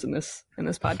swears in this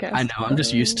podcast. I know. I'm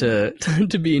just used to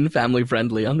being family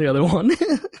friendly on the other one.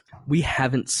 We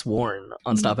haven't sworn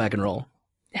on Stop Hack and Roll.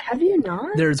 Have you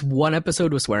not? There's one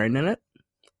episode with swearing in it.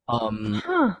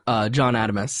 John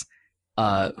Adamus,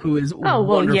 who is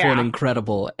wonderful and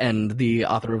incredible, and the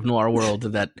author of Noir World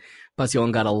that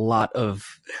Passion got a lot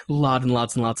and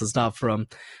lots of stuff from.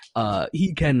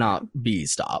 He cannot be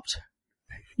stopped.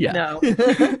 Yeah. No.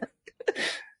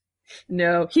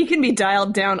 No, he can be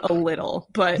dialed down a little,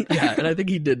 but... Yeah, and I think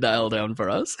he did dial down for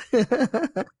us.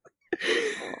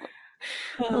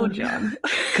 Oh, John.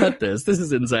 Cut this. This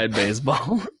is inside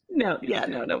baseball. No,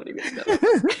 nobody needs to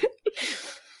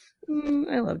know.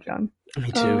 I love John.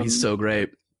 Me too. He's so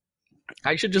great.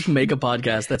 I should just make a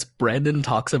podcast that's Brandon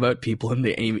talks about people in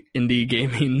the indie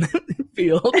gaming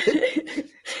field.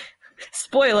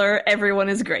 Spoiler, everyone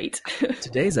is great.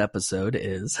 Today's episode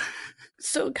is...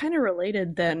 So kind of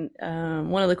related then,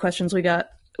 one of the questions we got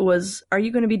was, are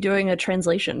you going to be doing a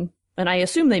translation? And I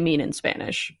assume they mean in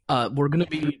Spanish. We're going to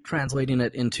be translating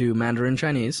it into Mandarin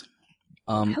Chinese.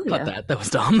 Cut that. That was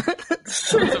dumb. That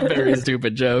was a very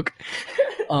stupid joke.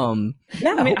 Yeah,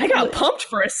 I mean, I got pumped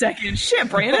for a second. Shit,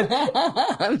 Brandon.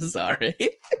 I'm sorry.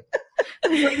 I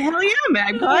was like, hell yeah,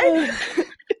 Magpie.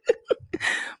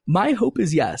 My hope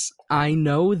is yes. I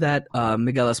know that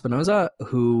Miguel Espinosa,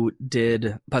 who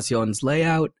did Pasion's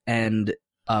layout and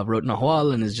wrote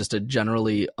Nahual and is just a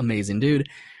generally amazing dude,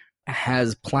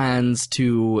 has plans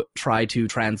to try to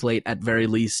translate at very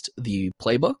least the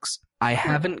playbooks. I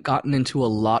haven't gotten into a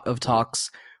lot of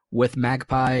talks with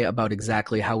Magpie about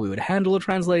exactly how we would handle a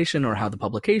translation or how the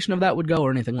publication of that would go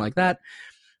or anything like that.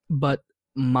 But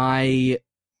my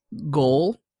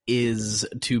goal is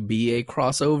to be a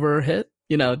crossover hit.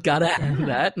 Gotta have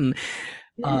that. And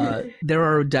there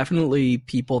are definitely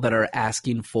people that are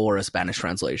asking for a Spanish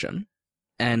translation.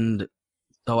 And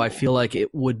so I feel like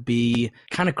it would be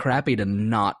kind of crappy to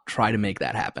not try to make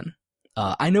that happen.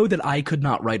 I know that I could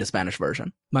not write a Spanish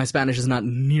version. My Spanish is not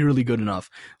nearly good enough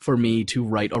for me to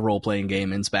write a role-playing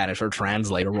game in Spanish or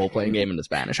translate a role-playing game into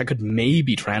Spanish. I could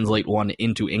maybe translate one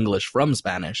into English from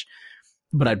Spanish,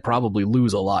 but I'd probably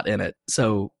lose a lot in it.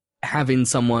 So having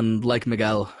someone like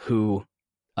Miguel who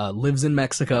lives in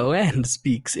Mexico and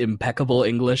speaks impeccable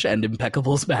English and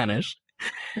impeccable Spanish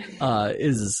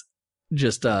is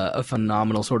just a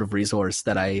phenomenal sort of resource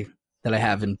that I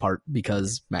have in part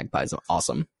because Magpie's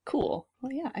awesome. Cool.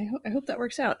 Well, yeah, I hope that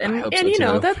works out. And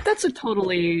that's a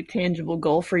totally tangible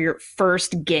goal for your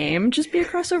first game. Just be a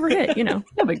crossover hit, no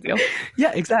big deal.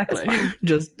 Yeah, exactly.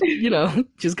 Just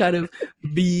kind of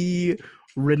be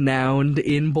renowned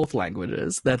in both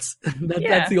languages. That's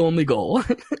the only goal.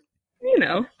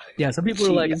 Yeah, some people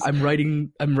are like, I'm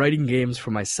writing games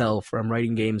for myself, or I'm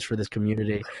writing games for this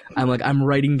community. I'm like, I'm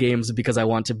writing games because I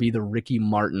want to be the Ricky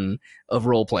Martin of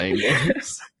role-playing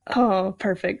games. Oh,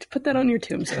 perfect. Put that on your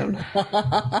tombstone.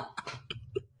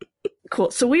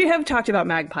 Cool. So we have talked about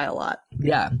Magpie a lot.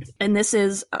 Yeah. And this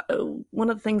is one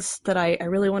of the things that I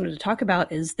really wanted to talk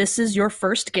about is this is your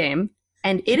first game,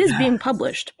 and it is being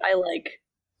published by,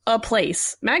 a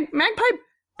place. Magpie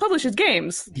publishes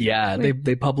games. Yeah,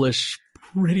 they publish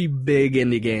pretty big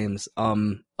indie games.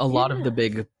 A lot of the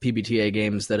big PBTA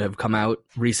games that have come out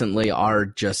recently are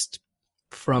just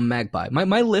from Magpie.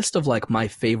 My list of my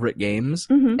favorite games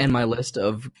and my list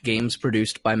of games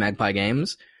produced by Magpie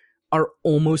Games are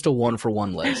almost a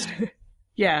 1-for-1 list.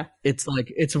 Yeah.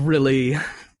 It's really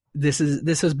this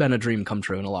has been a dream come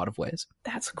true in a lot of ways.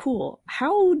 That's cool.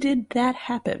 How did that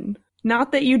happen?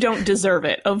 Not that you don't deserve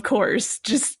it, of course.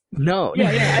 Just no.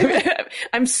 Yeah.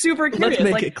 I'm super curious.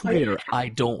 Let's make it clear. I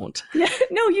don't. Yeah,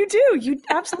 no, you do. You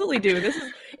absolutely do. This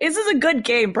is a good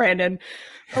game, Brandon.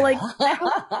 How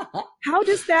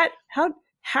does that?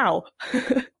 How?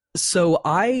 So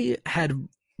I had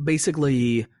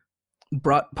basically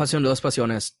brought Pasión de las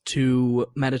Pasiones to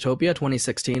Metatopia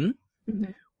 2016.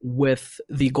 Mm-hmm. With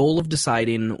the goal of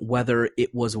deciding whether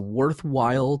it was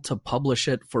worthwhile to publish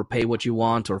it for pay what you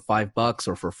want or $5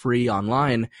 or for free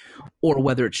online, or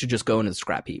whether it should just go into the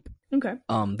scrap heap. Okay.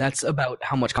 That's about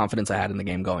how much confidence I had in the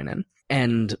game going in.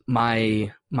 And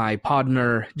my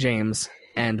podner, James,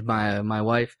 and my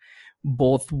wife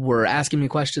both were asking me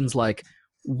questions like,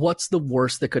 what's the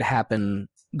worst that could happen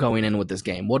going in with this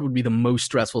game? What would be the most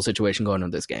stressful situation going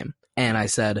into this game? And I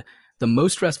said, the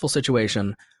most stressful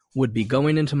situation would be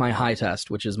going into my high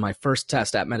test, which is my first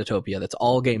test at Metatopia, that's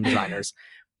all game designers,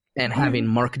 and having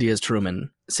Mark Diaz-Truman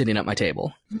sitting at my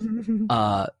table.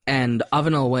 And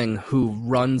Avenel Wing, who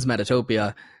runs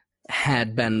Metatopia,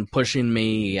 had been pushing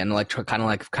me and kind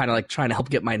of trying to help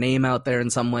get my name out there in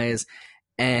some ways.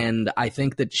 And I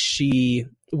think that she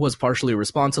was partially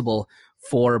responsible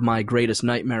for my greatest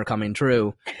nightmare coming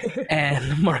true,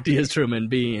 and Mark Diaz-Truman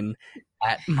being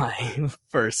at my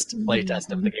first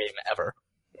playtest of the game ever.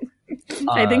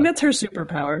 I think that's her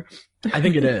superpower. I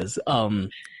think it is.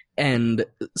 And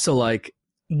so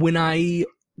when I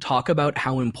talk about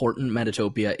how important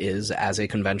Metatopia is as a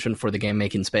convention for the game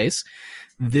making space,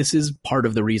 this is part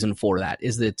of the reason for that,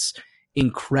 is its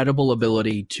incredible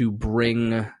ability to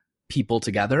bring people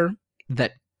together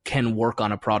that can work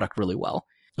on a product really well.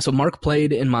 So Mark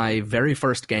played in my very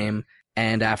first game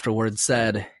and afterwards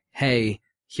said, hey,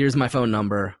 here's my phone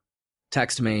number,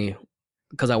 text me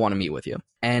because I want to meet with you.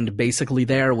 And basically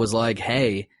there was like,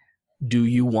 hey, do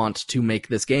you want to make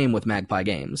this game with Magpie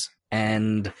Games?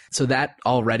 And so that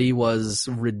already was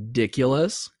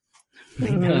ridiculous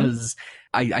because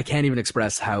I can't even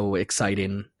express how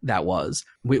exciting that was.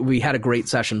 We had a great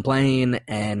session playing,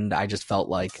 and I just felt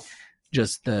like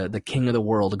just the king of the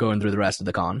world going through the rest of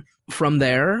the con. From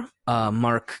there,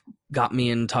 Mark got me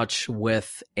in touch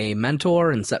with a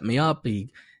mentor and set me up.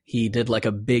 He did like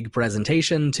a big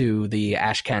presentation to the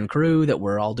Ashcan crew that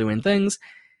were all doing things.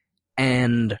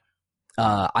 And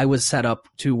I was set up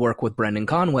to work with Brendan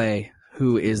Conway,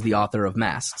 who is the author of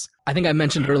Masks. I think I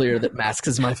mentioned earlier that Masks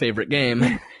is my favorite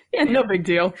game. Yeah, no big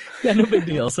deal. Yeah, no big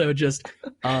deal. So just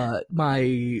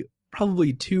my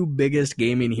probably two biggest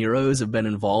gaming heroes have been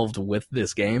involved with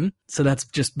this game. So that's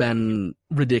just been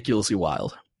ridiculously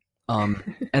wild.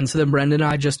 And so then Brendan and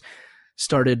I just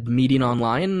started meeting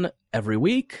online every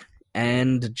week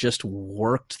and just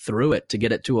worked through it to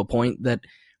get it to a point that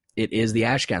it is the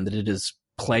Ashcan, that it is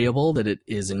playable, that it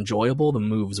is enjoyable, the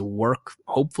moves work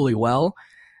hopefully well.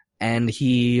 And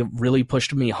he really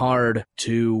pushed me hard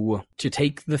to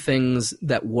take the things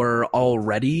that were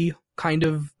already kind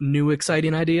of new,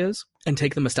 exciting ideas and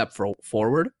take them a step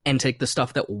forward, and take the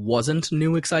stuff that wasn't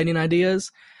new, exciting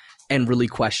ideas and really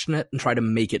question it and try to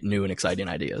make it new and exciting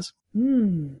ideas.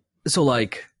 So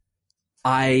like,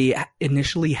 I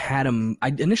initially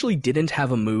didn't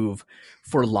have a move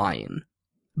for lying,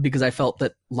 because I felt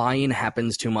that lying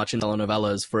happens too much in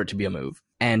telenovelas for it to be a move.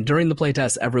 And during the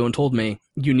playtest, everyone told me,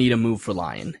 you need a move for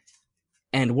lying.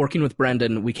 And working with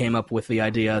Brendan, we came up with the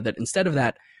idea that instead of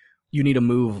that, you need a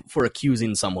move for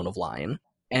accusing someone of lying.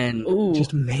 And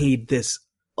just made this,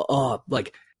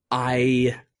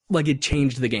 it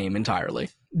changed the game entirely.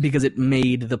 Because it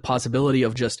made the possibility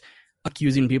of just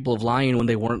accusing people of lying when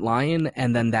they weren't lying,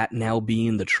 and then that now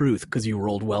being the truth, because you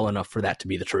rolled well enough for that to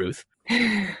be the truth.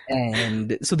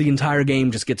 And so the entire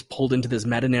game just gets pulled into this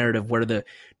meta-narrative where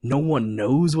no one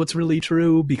knows what's really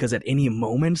true, because at any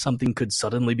moment something could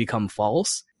suddenly become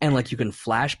false, and like you can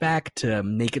flash back to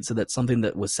make it so that something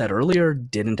that was said earlier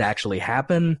didn't actually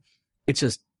happen. It's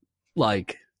just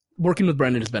like, working with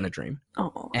Brendan has been a dream.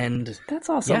 Oh, and that's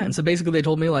awesome. Yeah, and so basically they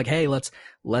told me like, hey, let's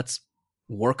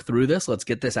work through this. Let's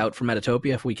get this out for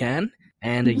Metatopia if we can.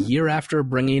 And a year after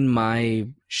bringing my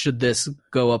should this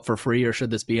go up for free or should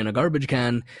this be in a garbage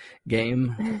can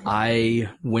game, I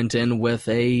went in with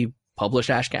a published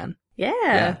Ashcan.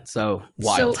 Yeah. So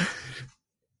wild. So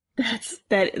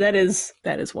that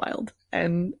is wild.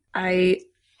 And I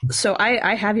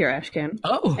have your Ashcan.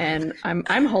 Oh. And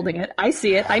I'm holding it. I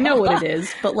see it. I know what it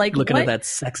is. But like, looking at that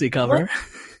sexy cover.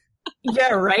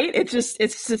 Yeah, right? It's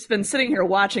just been sitting here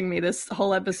watching me this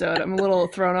whole episode. I'm a little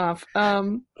thrown off.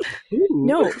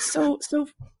 No, so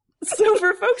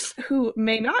for folks who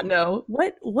may not know,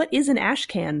 what is an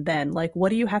Ashcan then? Like, what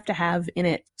do you have to have in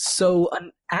it? So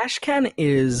an Ashcan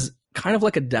is kind of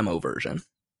like a demo version,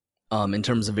 in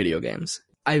terms of video games.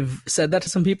 I've said that to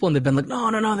some people and they've been like,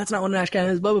 no, that's not what an Ashcan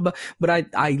is, blah, blah, blah. But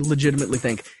I legitimately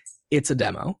think it's a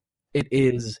demo. It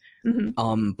is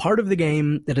part of the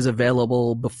game that is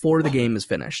available before the game is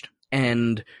finished.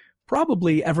 And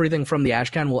probably everything from the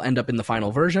Ashcan will end up in the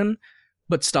final version,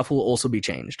 but stuff will also be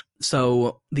changed.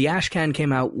 So the Ashcan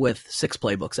came out with 6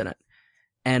 playbooks in it.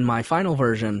 And my final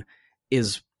version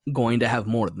is going to have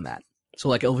more than that. So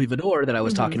like El Vivador that I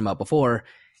was talking about before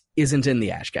isn't in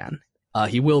the Ashcan.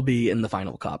 He will be in the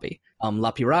final copy.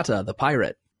 La Pirata, the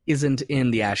pirate, isn't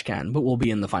in the Ashcan, but will be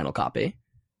in the final copy.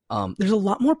 There's a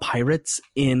lot more pirates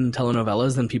in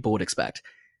telenovelas than people would expect.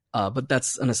 But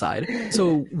that's an aside.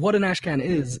 So what an Ashcan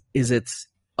is it's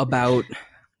about,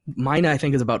 mine I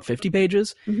think is about 50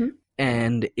 pages,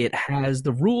 and it has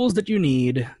the rules that you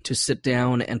need to sit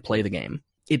down and play the game.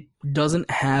 It doesn't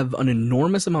have an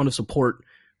enormous amount of support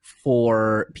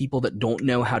for people that don't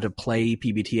know how to play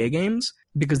PBTA games,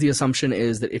 because the assumption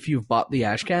is that if you've bought the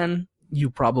Ashcan,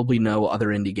 you probably know other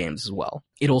indie games as well.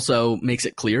 It also makes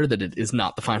it clear that it is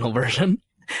not the final version.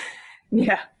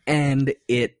 Yeah. And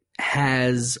it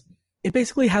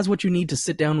basically has what you need to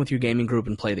sit down with your gaming group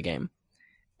and play the game.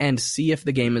 And see if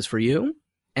the game is for you,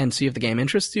 and see if the game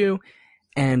interests you.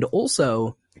 And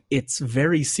also, it's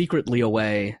very secretly a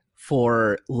way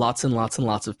for lots and lots and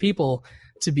lots of people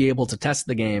to be able to test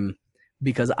the game,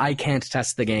 because I can't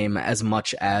test the game as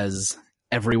much as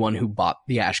everyone who bought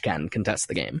the Ashcan can test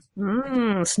the game.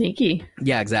 Sneaky.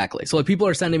 Yeah, exactly. So like, people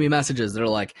are sending me messages that are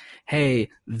like, hey,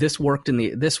 this worked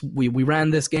we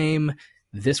ran this game,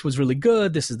 this was really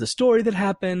good, this is the story that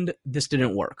happened, this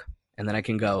didn't work. And then I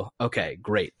can go, okay,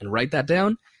 great, and write that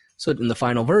down. So in the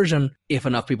final version, if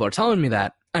enough people are telling me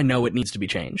that, I know it needs to be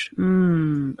changed.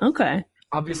 Okay.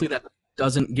 Obviously that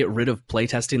doesn't get rid of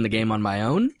playtesting the game on my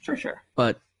own. For sure.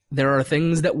 But there are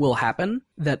things that will happen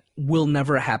that will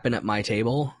never happen at my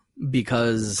table,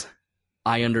 because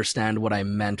I understand what I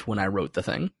meant when I wrote the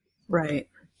thing. Right.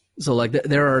 So like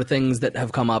there are things that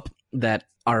have come up that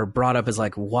are brought up as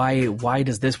like, why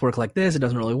does this work like this? It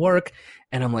doesn't really work.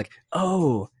 And I'm like,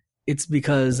 oh, it's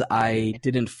because I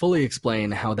didn't fully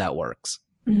explain how that works.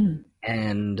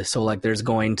 And so like there's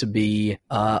going to be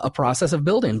a process of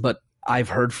building, but I've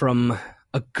heard from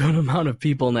a good amount of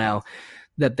people now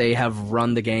that they have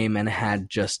run the game and had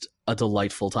just a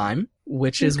delightful time,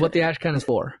 which is what the Ashcan is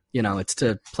for. You know, it's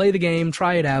to play the game,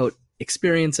 try it out,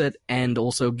 experience it, and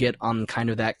also get on kind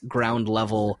of that ground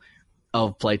level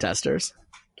of playtesters.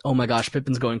 Oh my gosh,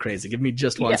 Pippin's going crazy. Give me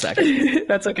just one second.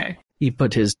 That's okay. He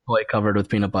put his toy covered with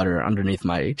peanut butter underneath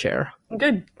my chair.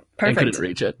 Good. Perfect. I couldn't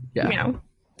reach it. Yeah. Meow.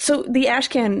 So the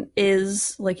Ashcan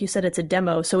is, like you said, it's a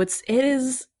demo. So it's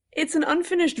an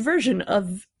unfinished version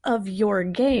of of your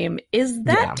game. Is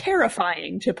that Yeah.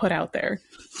 terrifying to put out there?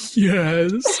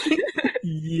 Yes.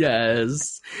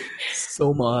 Yes.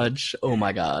 So much. Oh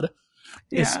my God.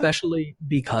 Yeah. Especially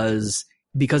because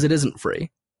it isn't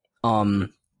free. And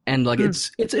like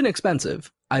it's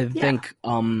inexpensive. I think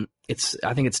it's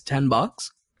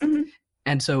 $10. Mhm.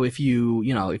 And so if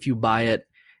you buy it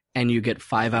and you get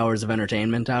 5 hours of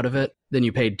entertainment out of it, then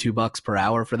you paid $2 per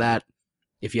hour for that.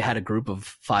 If you had a group of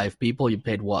 5 people, you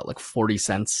paid what, like 40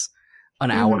 cents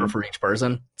an hour for each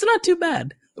person? It's not too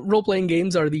bad. Role-playing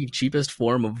games are the cheapest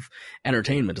form of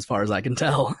entertainment as far as I can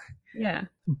tell. Yeah.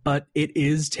 But it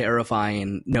is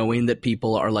terrifying knowing that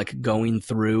people are like going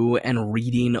through and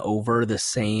reading over the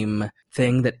same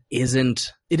thing that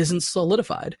isn't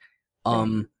solidified.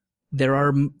 There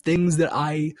are things that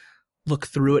I look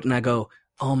through it and I go,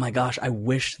 oh my gosh, I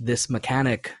wish this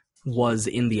mechanic was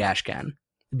in the Ashcan,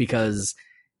 because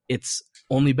it's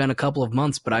only been a couple of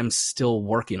months, but I'm still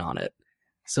working on it.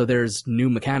 So there's new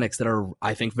mechanics that are,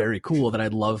 I think, very cool that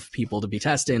I'd love people to be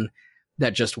testing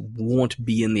that just won't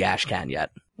be in the Ashcan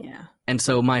yet. Yeah. And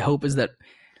so my hope is that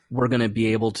we're going to be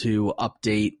able to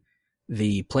update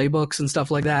the playbooks and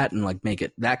stuff like that and like make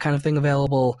it that kind of thing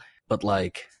available. But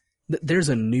like there's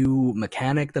a new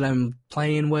mechanic that I'm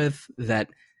playing with that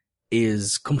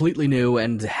is completely new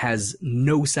and has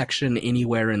no section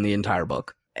anywhere in the entire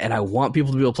book. And I want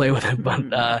people to be able to play with it,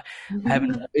 but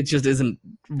it just isn't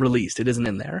released. It isn't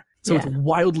in there. So It's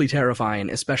wildly terrifying,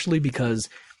 especially because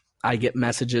I get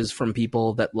messages from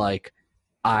people that like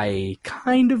I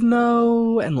kind of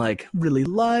know and like really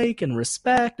like and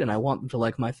respect, and I want them to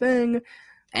like my thing.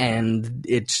 And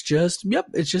it's just,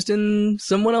 it's just in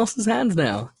someone else's hands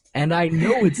now. And I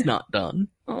know it's not done.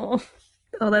 Oh,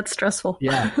 that's stressful.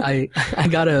 Yeah, I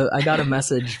got a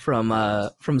message from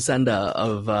Senda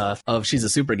of She's a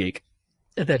Super Geek,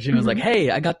 that she was like, "Hey,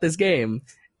 I got this game,"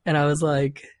 and I was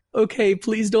like, "Okay,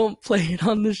 please don't play it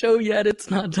on the show yet. It's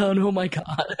not done. Oh my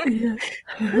God."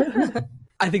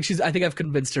 I think I've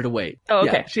convinced her to wait. Oh,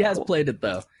 okay. Yeah, she has played it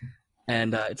though,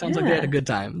 and it sounds like they had a good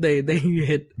time. They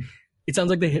hit. It sounds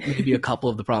like they hit maybe a couple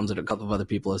of the problems that a couple of other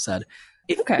people have said.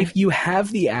 If you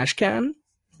have the Ashcan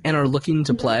and are looking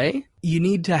to play, you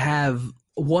need to have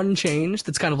one change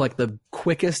that's kind of like the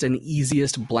quickest and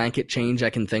easiest blanket change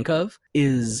I can think of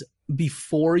is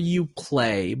before you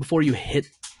hit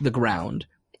the ground,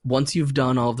 once you've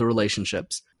done all of the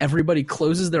relationships, everybody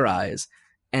closes their eyes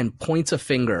and points a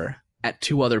finger at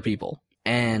 2 other people.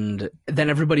 And then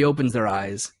everybody opens their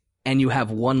eyes and you have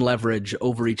 1 leverage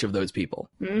over each of those people.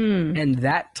 And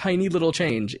that tiny little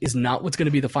change is not what's going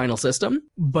to be the final system,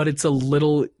 but it's a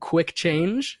little quick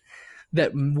change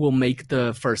that will make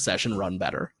the first session run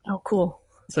better. Oh, cool.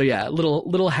 So yeah,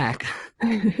 little hack.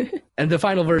 And the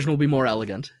final version will be more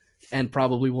elegant and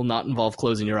probably will not involve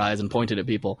closing your eyes and pointing at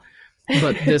people.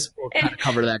 But this will kind of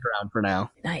cover that ground for now.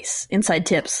 Nice. Inside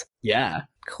tips. Yeah.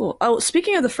 Cool. Oh,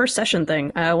 speaking of the first session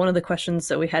thing, one of the questions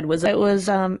that we had was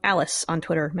Alice on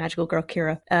Twitter, Magical Girl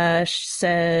Kira. She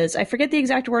says, I forget the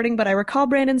exact wording, but I recall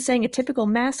Brandon saying a typical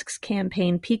Masks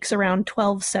campaign peaks around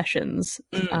 12 sessions.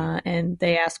 And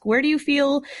they ask, where do you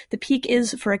feel the peak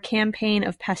is for a campaign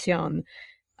of Passion?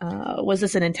 Was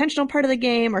this an intentional part of the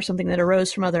game or something that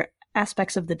arose from other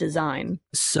aspects of the design?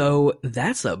 So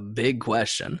that's a big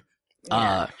question.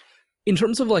 Yeah. In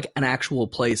terms of like an actual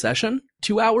play session,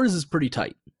 2 hours is pretty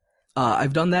tight.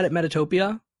 I've done that at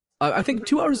Metatopia. I think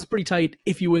 2 hours is pretty tight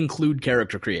if you include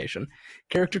character creation.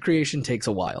 Character creation takes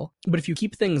a while. But if you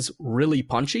keep things really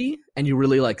punchy and you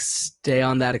really like stay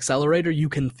on that accelerator, you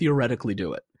can theoretically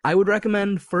do it. I would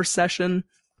recommend first session,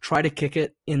 try to kick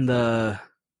it in the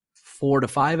 4 to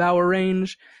 5 hour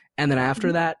range. And then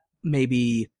after that,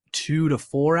 maybe 2 to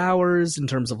 4 hours in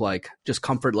terms of like just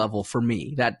comfort level for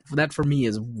me. That for me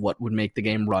is what would make the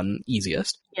game run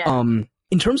easiest. Yeah.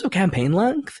 In terms of campaign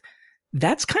length,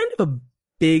 that's kind of a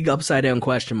big upside down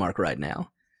question mark right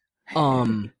now.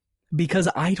 Because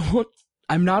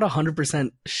I'm not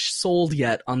 100% sold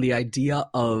yet on the idea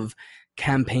of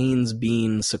campaigns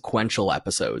being sequential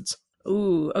episodes.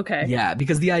 Ooh, okay. Yeah,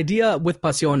 because the idea with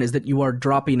Passion is that you are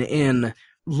dropping in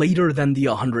later than the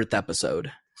 100th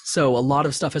episode. So a lot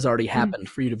of stuff has already happened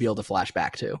for you to be able to flash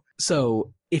back to.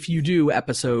 So if you do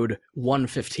episode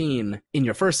 115 in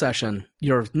your first session,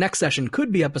 your next session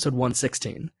could be episode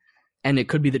 116. And it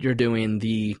could be that you're doing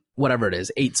the, whatever it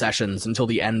is, 8 sessions until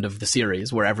the end of the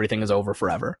series where everything is over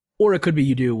forever. Or it could be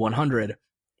you do 100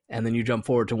 and then you jump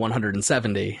forward to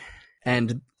 170.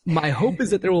 And my hope is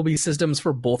that there will be systems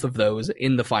for both of those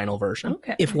in the final version.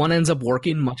 Okay. If one ends up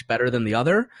working much better than the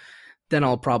other, then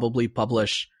I'll probably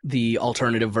publish the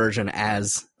alternative version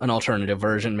as an alternative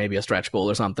version, maybe a stretch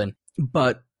goal or something.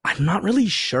 But I'm not really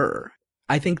sure.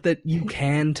 I think that you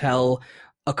can tell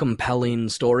a compelling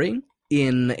story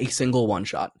in a single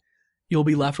one-shot. You'll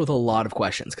be left with a lot of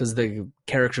questions because the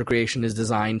character creation is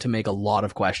designed to make a lot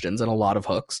of questions and a lot of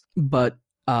hooks. But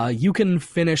you can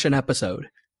finish an episode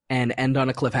and end on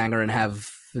a cliffhanger and have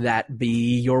that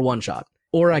be your one-shot.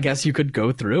 Or I guess you could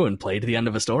go through and play to the end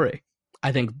of a story.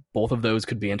 I think both of those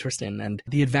could be interesting. And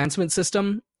the advancement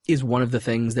system is one of the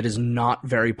things that is not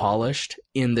very polished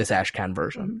in this Ashcan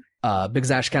version. Because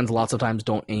Ashcans lots of times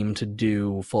don't aim to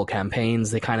do full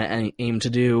campaigns. They kind of aim to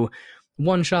do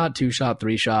one shot, two shot,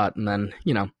 three shot, and then,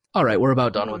 all right, we're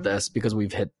about done with this because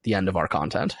we've hit the end of our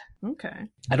content. Okay.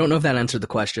 I don't know if that answered the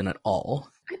question at all.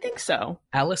 I think so.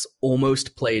 Alice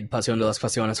almost played Pasión de las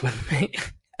Pasiones with me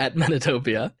at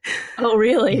Metatopia. Oh,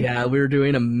 really? Yeah, we were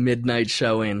doing a midnight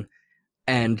showing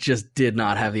and just did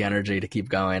not have the energy to keep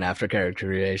going after character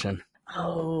creation.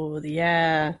 Oh,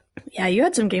 yeah. Yeah, you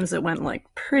had some games that went,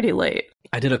 pretty late.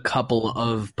 I did a couple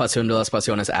of Pasión de las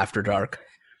Pasiones After Dark,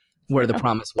 where the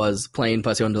promise was playing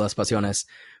Pasión de las Pasiones,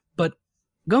 but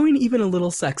going even a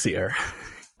little sexier.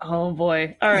 Oh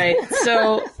boy. All right.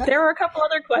 So there were a couple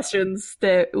other questions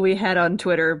that we had on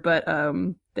Twitter, but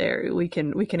there we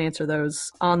can answer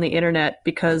those on the internet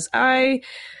because I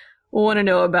want to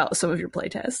know about some of your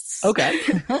playtests. Okay.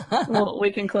 Well, we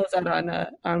can close out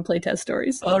on playtest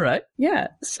stories. All right. Yeah.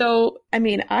 So,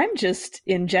 I'm just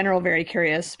in general very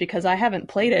curious because I haven't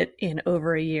played it in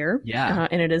over a year. Yeah.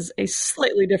 And it is a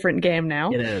slightly different game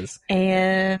now. It is.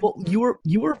 And well,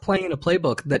 you were playing a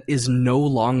playbook that is no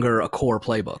longer a core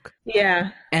playbook.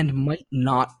 Yeah. And might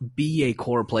not be a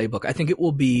core playbook. I think it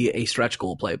will be a stretch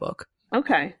goal playbook.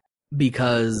 Okay.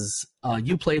 Because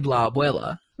you played La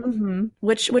Abuela. Mm-hmm.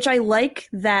 Which I like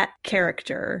that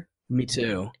character. Me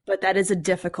too. But that is a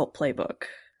difficult playbook.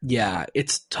 Yeah,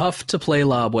 it's tough to play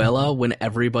La Abuela when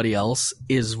everybody else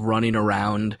is running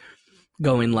around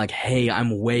going like, hey,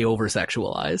 I'm way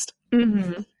over-sexualized.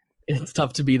 Mm-hmm. It's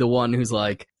tough to be the one who's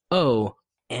like, oh,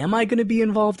 am I going to be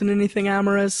involved in anything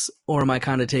amorous, or am I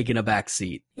kind of taking a back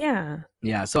seat? Yeah.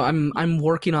 Yeah, so I'm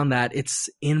working on that. It's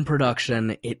in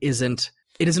production. It isn't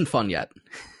fun yet.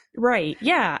 Right,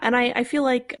 yeah, and I feel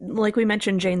like we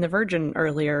mentioned Jane the Virgin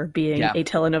earlier being a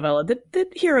telenovela that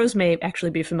heroes may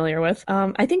actually be familiar with.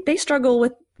 I think they struggle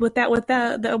with the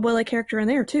Abuela character in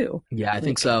there too. Yeah, I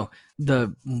think so.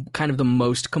 The kind of the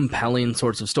most compelling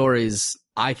sorts of stories,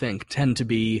 I think, tend to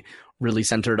be really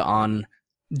centered on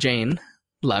Jane,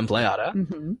 La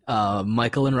Empleada,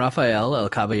 Michael and Rafael, El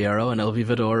Caballero and El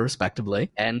Vivador,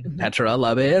 respectively, and Petra,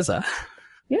 La Belleza.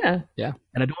 Yeah. Yeah.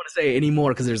 And I don't want to say any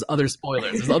more because there's other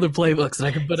spoilers. There's other playbooks that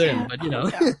I can put in, but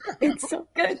It's so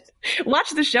good. Watch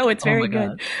the show. It's very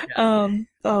good. Yeah.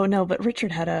 Oh no, but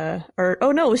Richard had it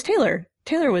was Taylor.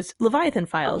 Taylor was Leviathan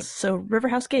Files. So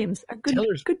Riverhouse Games.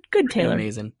 Good Taylor.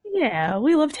 Amazing. Yeah,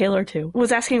 we love Taylor too.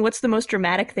 Was asking what's the most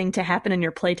dramatic thing to happen in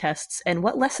your playtests and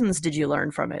what lessons did you learn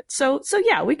from it? So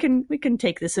yeah, we can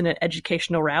take this in an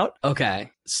educational route. Okay.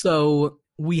 So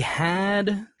we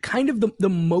had kind of the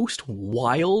most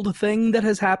wild thing that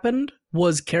has happened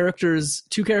was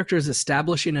two characters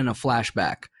establishing in a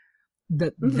flashback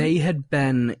that they had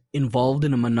been involved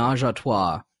in a menage a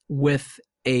trois with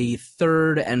a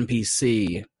third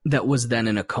NPC that was then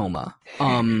in a coma.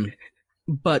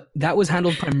 But that was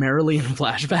handled primarily in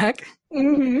flashback.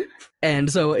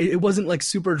 And so it wasn't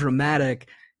super dramatic.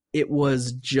 It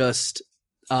was just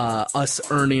us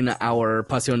earning our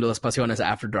Pasión de las Pasiones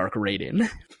After Dark rating.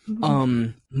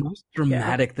 Most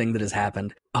dramatic thing that has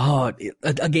happened. Oh,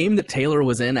 a game that Taylor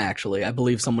was in, actually. I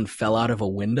believe someone fell out of a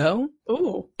window.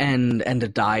 Ooh.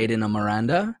 And died in a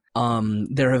Miranda.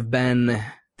 There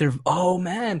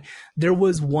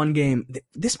was one game,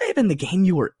 this may have been the game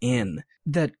you were in,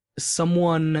 that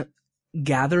someone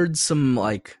gathered some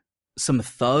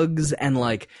thugs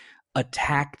and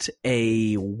attacked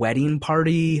a wedding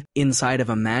party inside of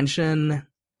a mansion,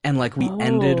 and we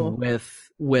ended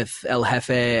with El Jefe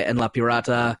and La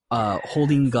Pirata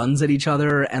holding guns at each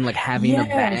other and having a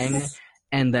bang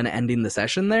and then ending the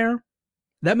session there.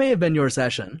 That may have been your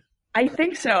session. I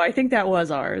think so. I think that was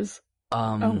ours.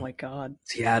 Oh my god.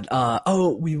 Yeah.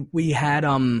 We had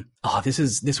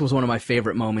this was one of my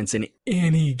favorite moments in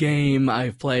any game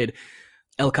I've played.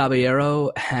 El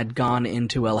Caballero had gone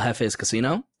into El Jefe's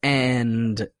casino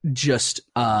and just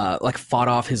fought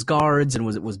off his guards and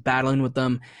was battling with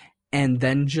them, and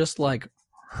then just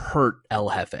hurt El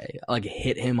Jefe,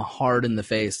 hit him hard in the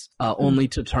face, only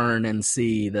to turn and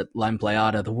see that La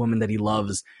Empleada, the woman that he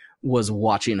loves, was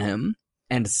watching him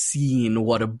and seeing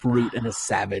what a brute and a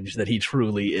savage that he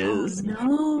truly is.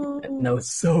 Oh, no. No,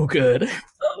 it's so good.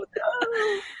 Oh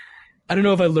no. I don't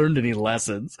know if I learned any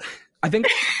lessons. I think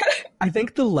I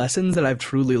think the lessons that I've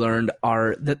truly learned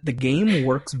are that the game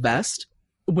works best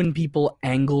when people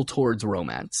angle towards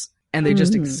romance. And they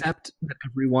just accept that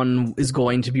everyone is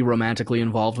going to be romantically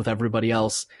involved with everybody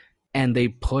else. And they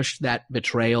push that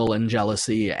betrayal and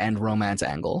jealousy and romance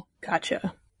angle.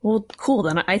 Gotcha. Well, cool.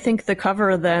 Then I think the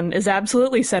cover then is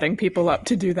absolutely setting people up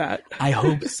to do that. I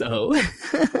hope so.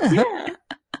 Yeah.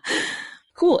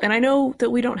 Cool. And I know that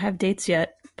we don't have dates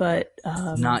yet, but...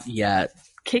 Not yet.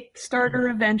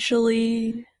 Kickstarter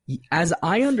eventually? As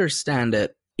I understand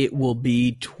it, it will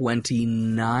be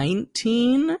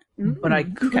 2019, but I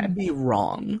could be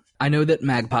wrong. I know that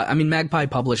Magpie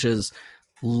publishes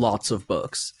lots of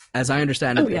books. As I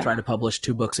understand it, they try to publish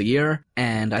 2 books a year,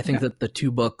 and I think that the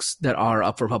 2 books that are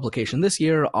up for publication this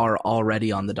year are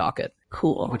already on the docket.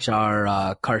 Cool. Which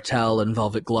are Cartel and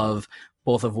Velvet Glove,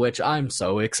 both of which I'm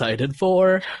so excited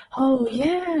for. Oh,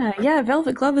 yeah. Yeah,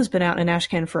 Velvet Glove has been out in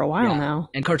Ashcan for a while now.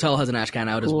 And Cartel has an Ashcan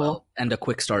out as well, and a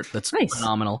quick start that's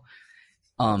phenomenal.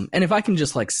 And if I can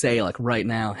just say right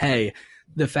now, hey,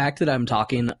 the fact that I'm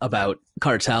talking about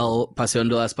Cartel, Pasión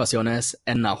de las Pasiones,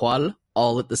 and Nahual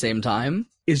all at the same time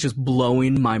is just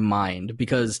blowing my mind,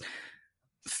 because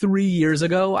 3 years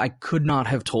ago, I could not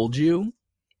have told you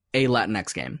a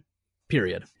Latinx game,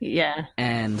 period. Yeah.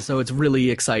 And so it's really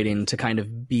exciting to kind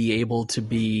of be able to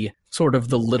be sort of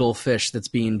the little fish that's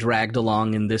being dragged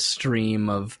along in this stream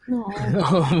of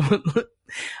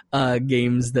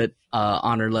games that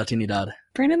honor Latinidad.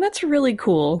 Brandon, that's really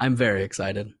cool. I'm very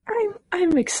excited.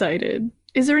 I'm excited.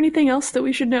 Is there anything else that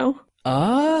we should know?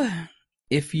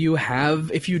 If you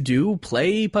do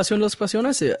play Pasión de las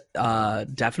Pasiones,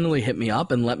 definitely hit me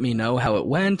up and let me know how it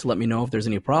went. Let me know if there's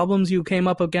any problems you came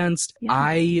up against. Yeah.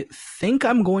 I think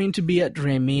I'm going to be at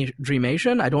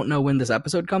Dreamation. I don't know when this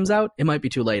episode comes out. It might be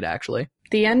too late, actually.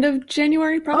 The end of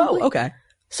January, probably? Oh, okay.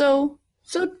 So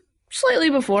slightly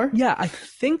before. Yeah, I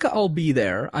think I'll be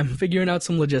there. I'm figuring out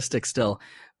some logistics still.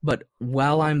 But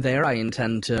while I'm there, I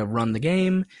intend to run the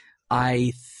game.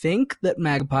 I think that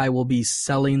Magpie will be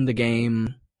selling the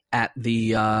game at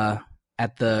the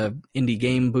indie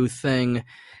game booth thing,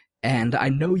 and I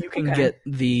know you can get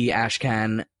the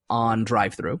Ashcan on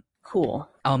drive-thru. Cool.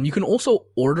 You can also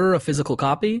order a physical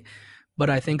copy, but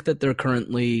I think that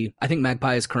I think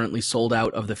Magpie is currently sold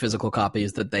out of the physical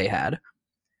copies that they had.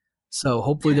 So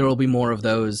hopefully there will be more of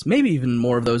those, maybe even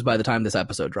more of those by the time this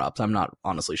episode drops. I'm not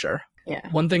honestly sure. Yeah.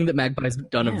 One thing that Magpie's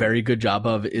done a very good job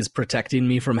of is protecting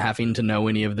me from having to know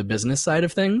any of the business side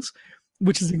of things,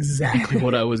 which is exactly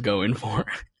what I was going for.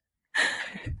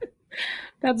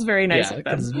 That's very nice of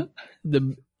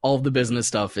them. All of the business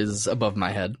stuff is above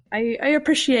my head. I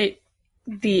appreciate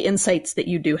the insights that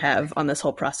you do have on this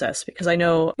whole process, because I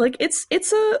know it's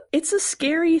a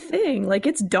scary thing.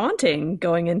 It's daunting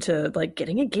going into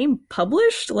getting a game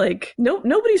published.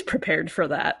 Nobody's prepared for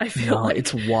that. I feel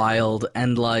it's wild,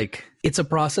 and it's a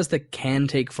process that can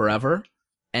take forever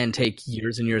and take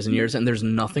years and years and years, and there's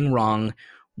nothing wrong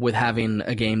with having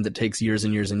a game that takes years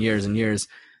and years and years and years.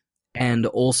 And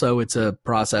also it's a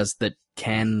process that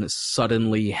can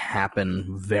suddenly happen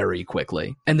very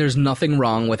quickly. And there's nothing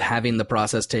wrong with having the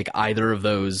process take either of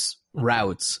those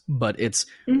routes, but it's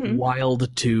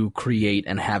wild to create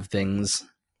and have things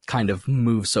kind of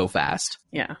move so fast.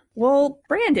 Yeah. Well,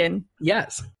 Brandon.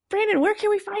 Yes. Brandon, where can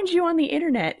we find you on the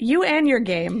internet? You and your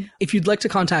game. If you'd like to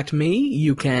contact me,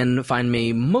 you can find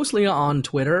me mostly on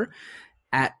Twitter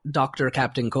at Dr.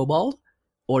 Captain Cobalt.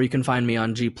 Or you can find me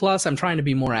on G+. I'm trying to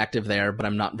be more active there, but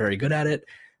I'm not very good at it.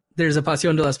 There's a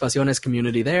Pasión de las Pasiones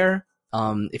community there.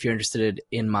 If you're interested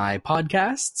in my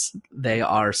podcasts, they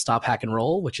are Stop Hack and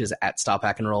Roll, which is at Stop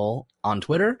Hack and Roll on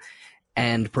Twitter,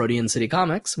 and Protean City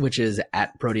Comics, which is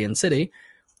at Protean City,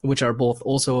 which are both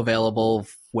also available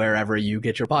wherever you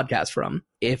get your podcast from.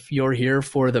 If you're here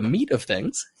for the meat of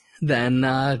things, then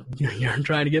you're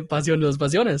trying to get Pasión de las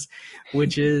Pasiones,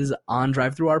 which is on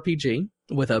DriveThruRPG,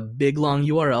 with a big long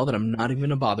URL that I'm not even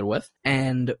gonna bother with,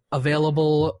 and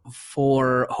available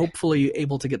for hopefully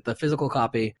able to get the physical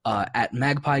copy at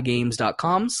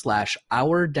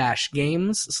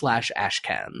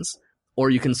magpiegames.com/our-games/ashcans, or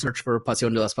you can search for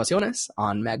Pasión de las Pasiones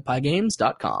on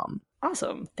magpiegames.com.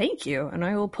 Awesome. Thank you. And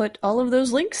I will put all of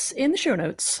those links in the show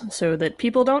notes so that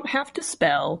people don't have to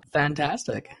spell.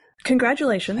 Fantastic.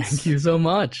 Congratulations. Thank you so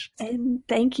much. And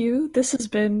thank you. This has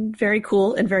been very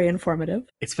cool and very informative.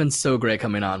 It's been so great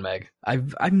coming on, Meg.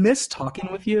 I miss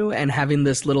talking with you, and having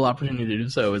this little opportunity to do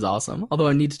so is awesome. Although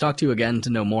I need to talk to you again to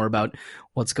know more about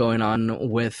what's going on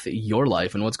with your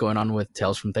life and what's going on with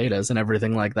Tales from Thedas and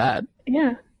everything like that.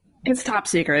 Yeah. It's top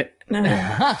secret.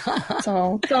 It's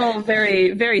all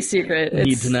very, very secret.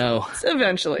 Need to know.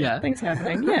 Eventually. Yeah. Things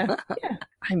happening. Yeah.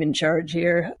 I'm in charge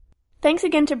here. Thanks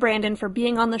again to Brandon for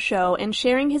being on the show and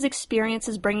sharing his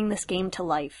experiences bringing this game to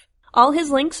life. All his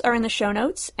links are in the show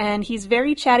notes, and he's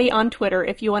very chatty on Twitter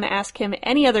if you want to ask him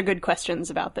any other good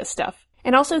questions about this stuff.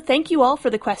 And also thank you all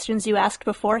for the questions you asked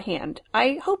beforehand.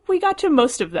 I hope we got to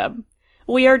most of them.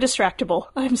 We are distractible.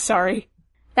 I'm sorry.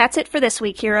 That's it for this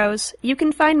week, heroes. You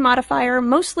can find Modifier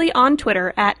mostly on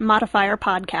Twitter at Modifier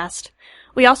Podcast.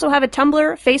 We also have a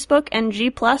Tumblr, Facebook, and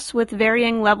G+, with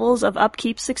varying levels of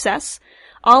upkeep success,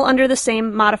 all under the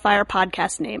same Modifier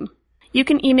Podcast name. You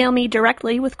can email me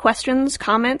directly with questions,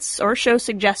 comments, or show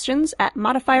suggestions at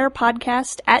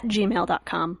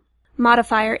modifierpodcast@gmail.com.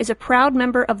 Modifier is a proud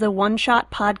member of the One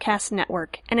Shot Podcast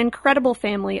Network, an incredible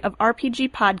family of RPG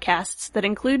podcasts that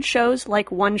include shows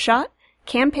like One Shot,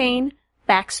 Campaign,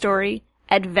 Backstory,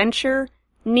 Adventure,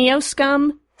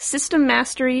 Neoscum, System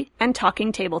Mastery, and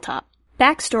Talking Tabletop.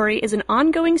 Backstory is an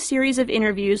ongoing series of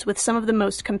interviews with some of the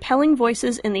most compelling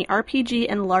voices in the RPG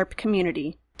and LARP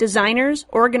community. Designers,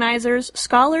 organizers,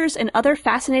 scholars, and other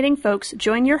fascinating folks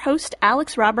join your host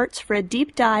Alex Roberts for a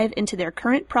deep dive into their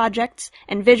current projects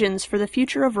and visions for the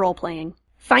future of role-playing.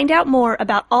 Find out more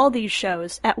about all these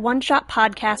shows at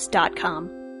oneshotpodcast.com.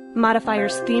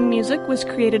 Modifier's theme music was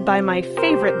created by my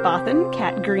favorite Bothan,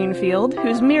 Kat Greenfield,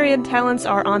 whose myriad talents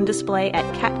are on display at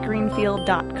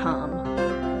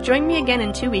katgreenfield.com. Join me again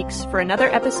in 2 weeks for another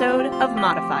episode of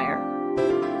Modifier.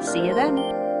 See you then.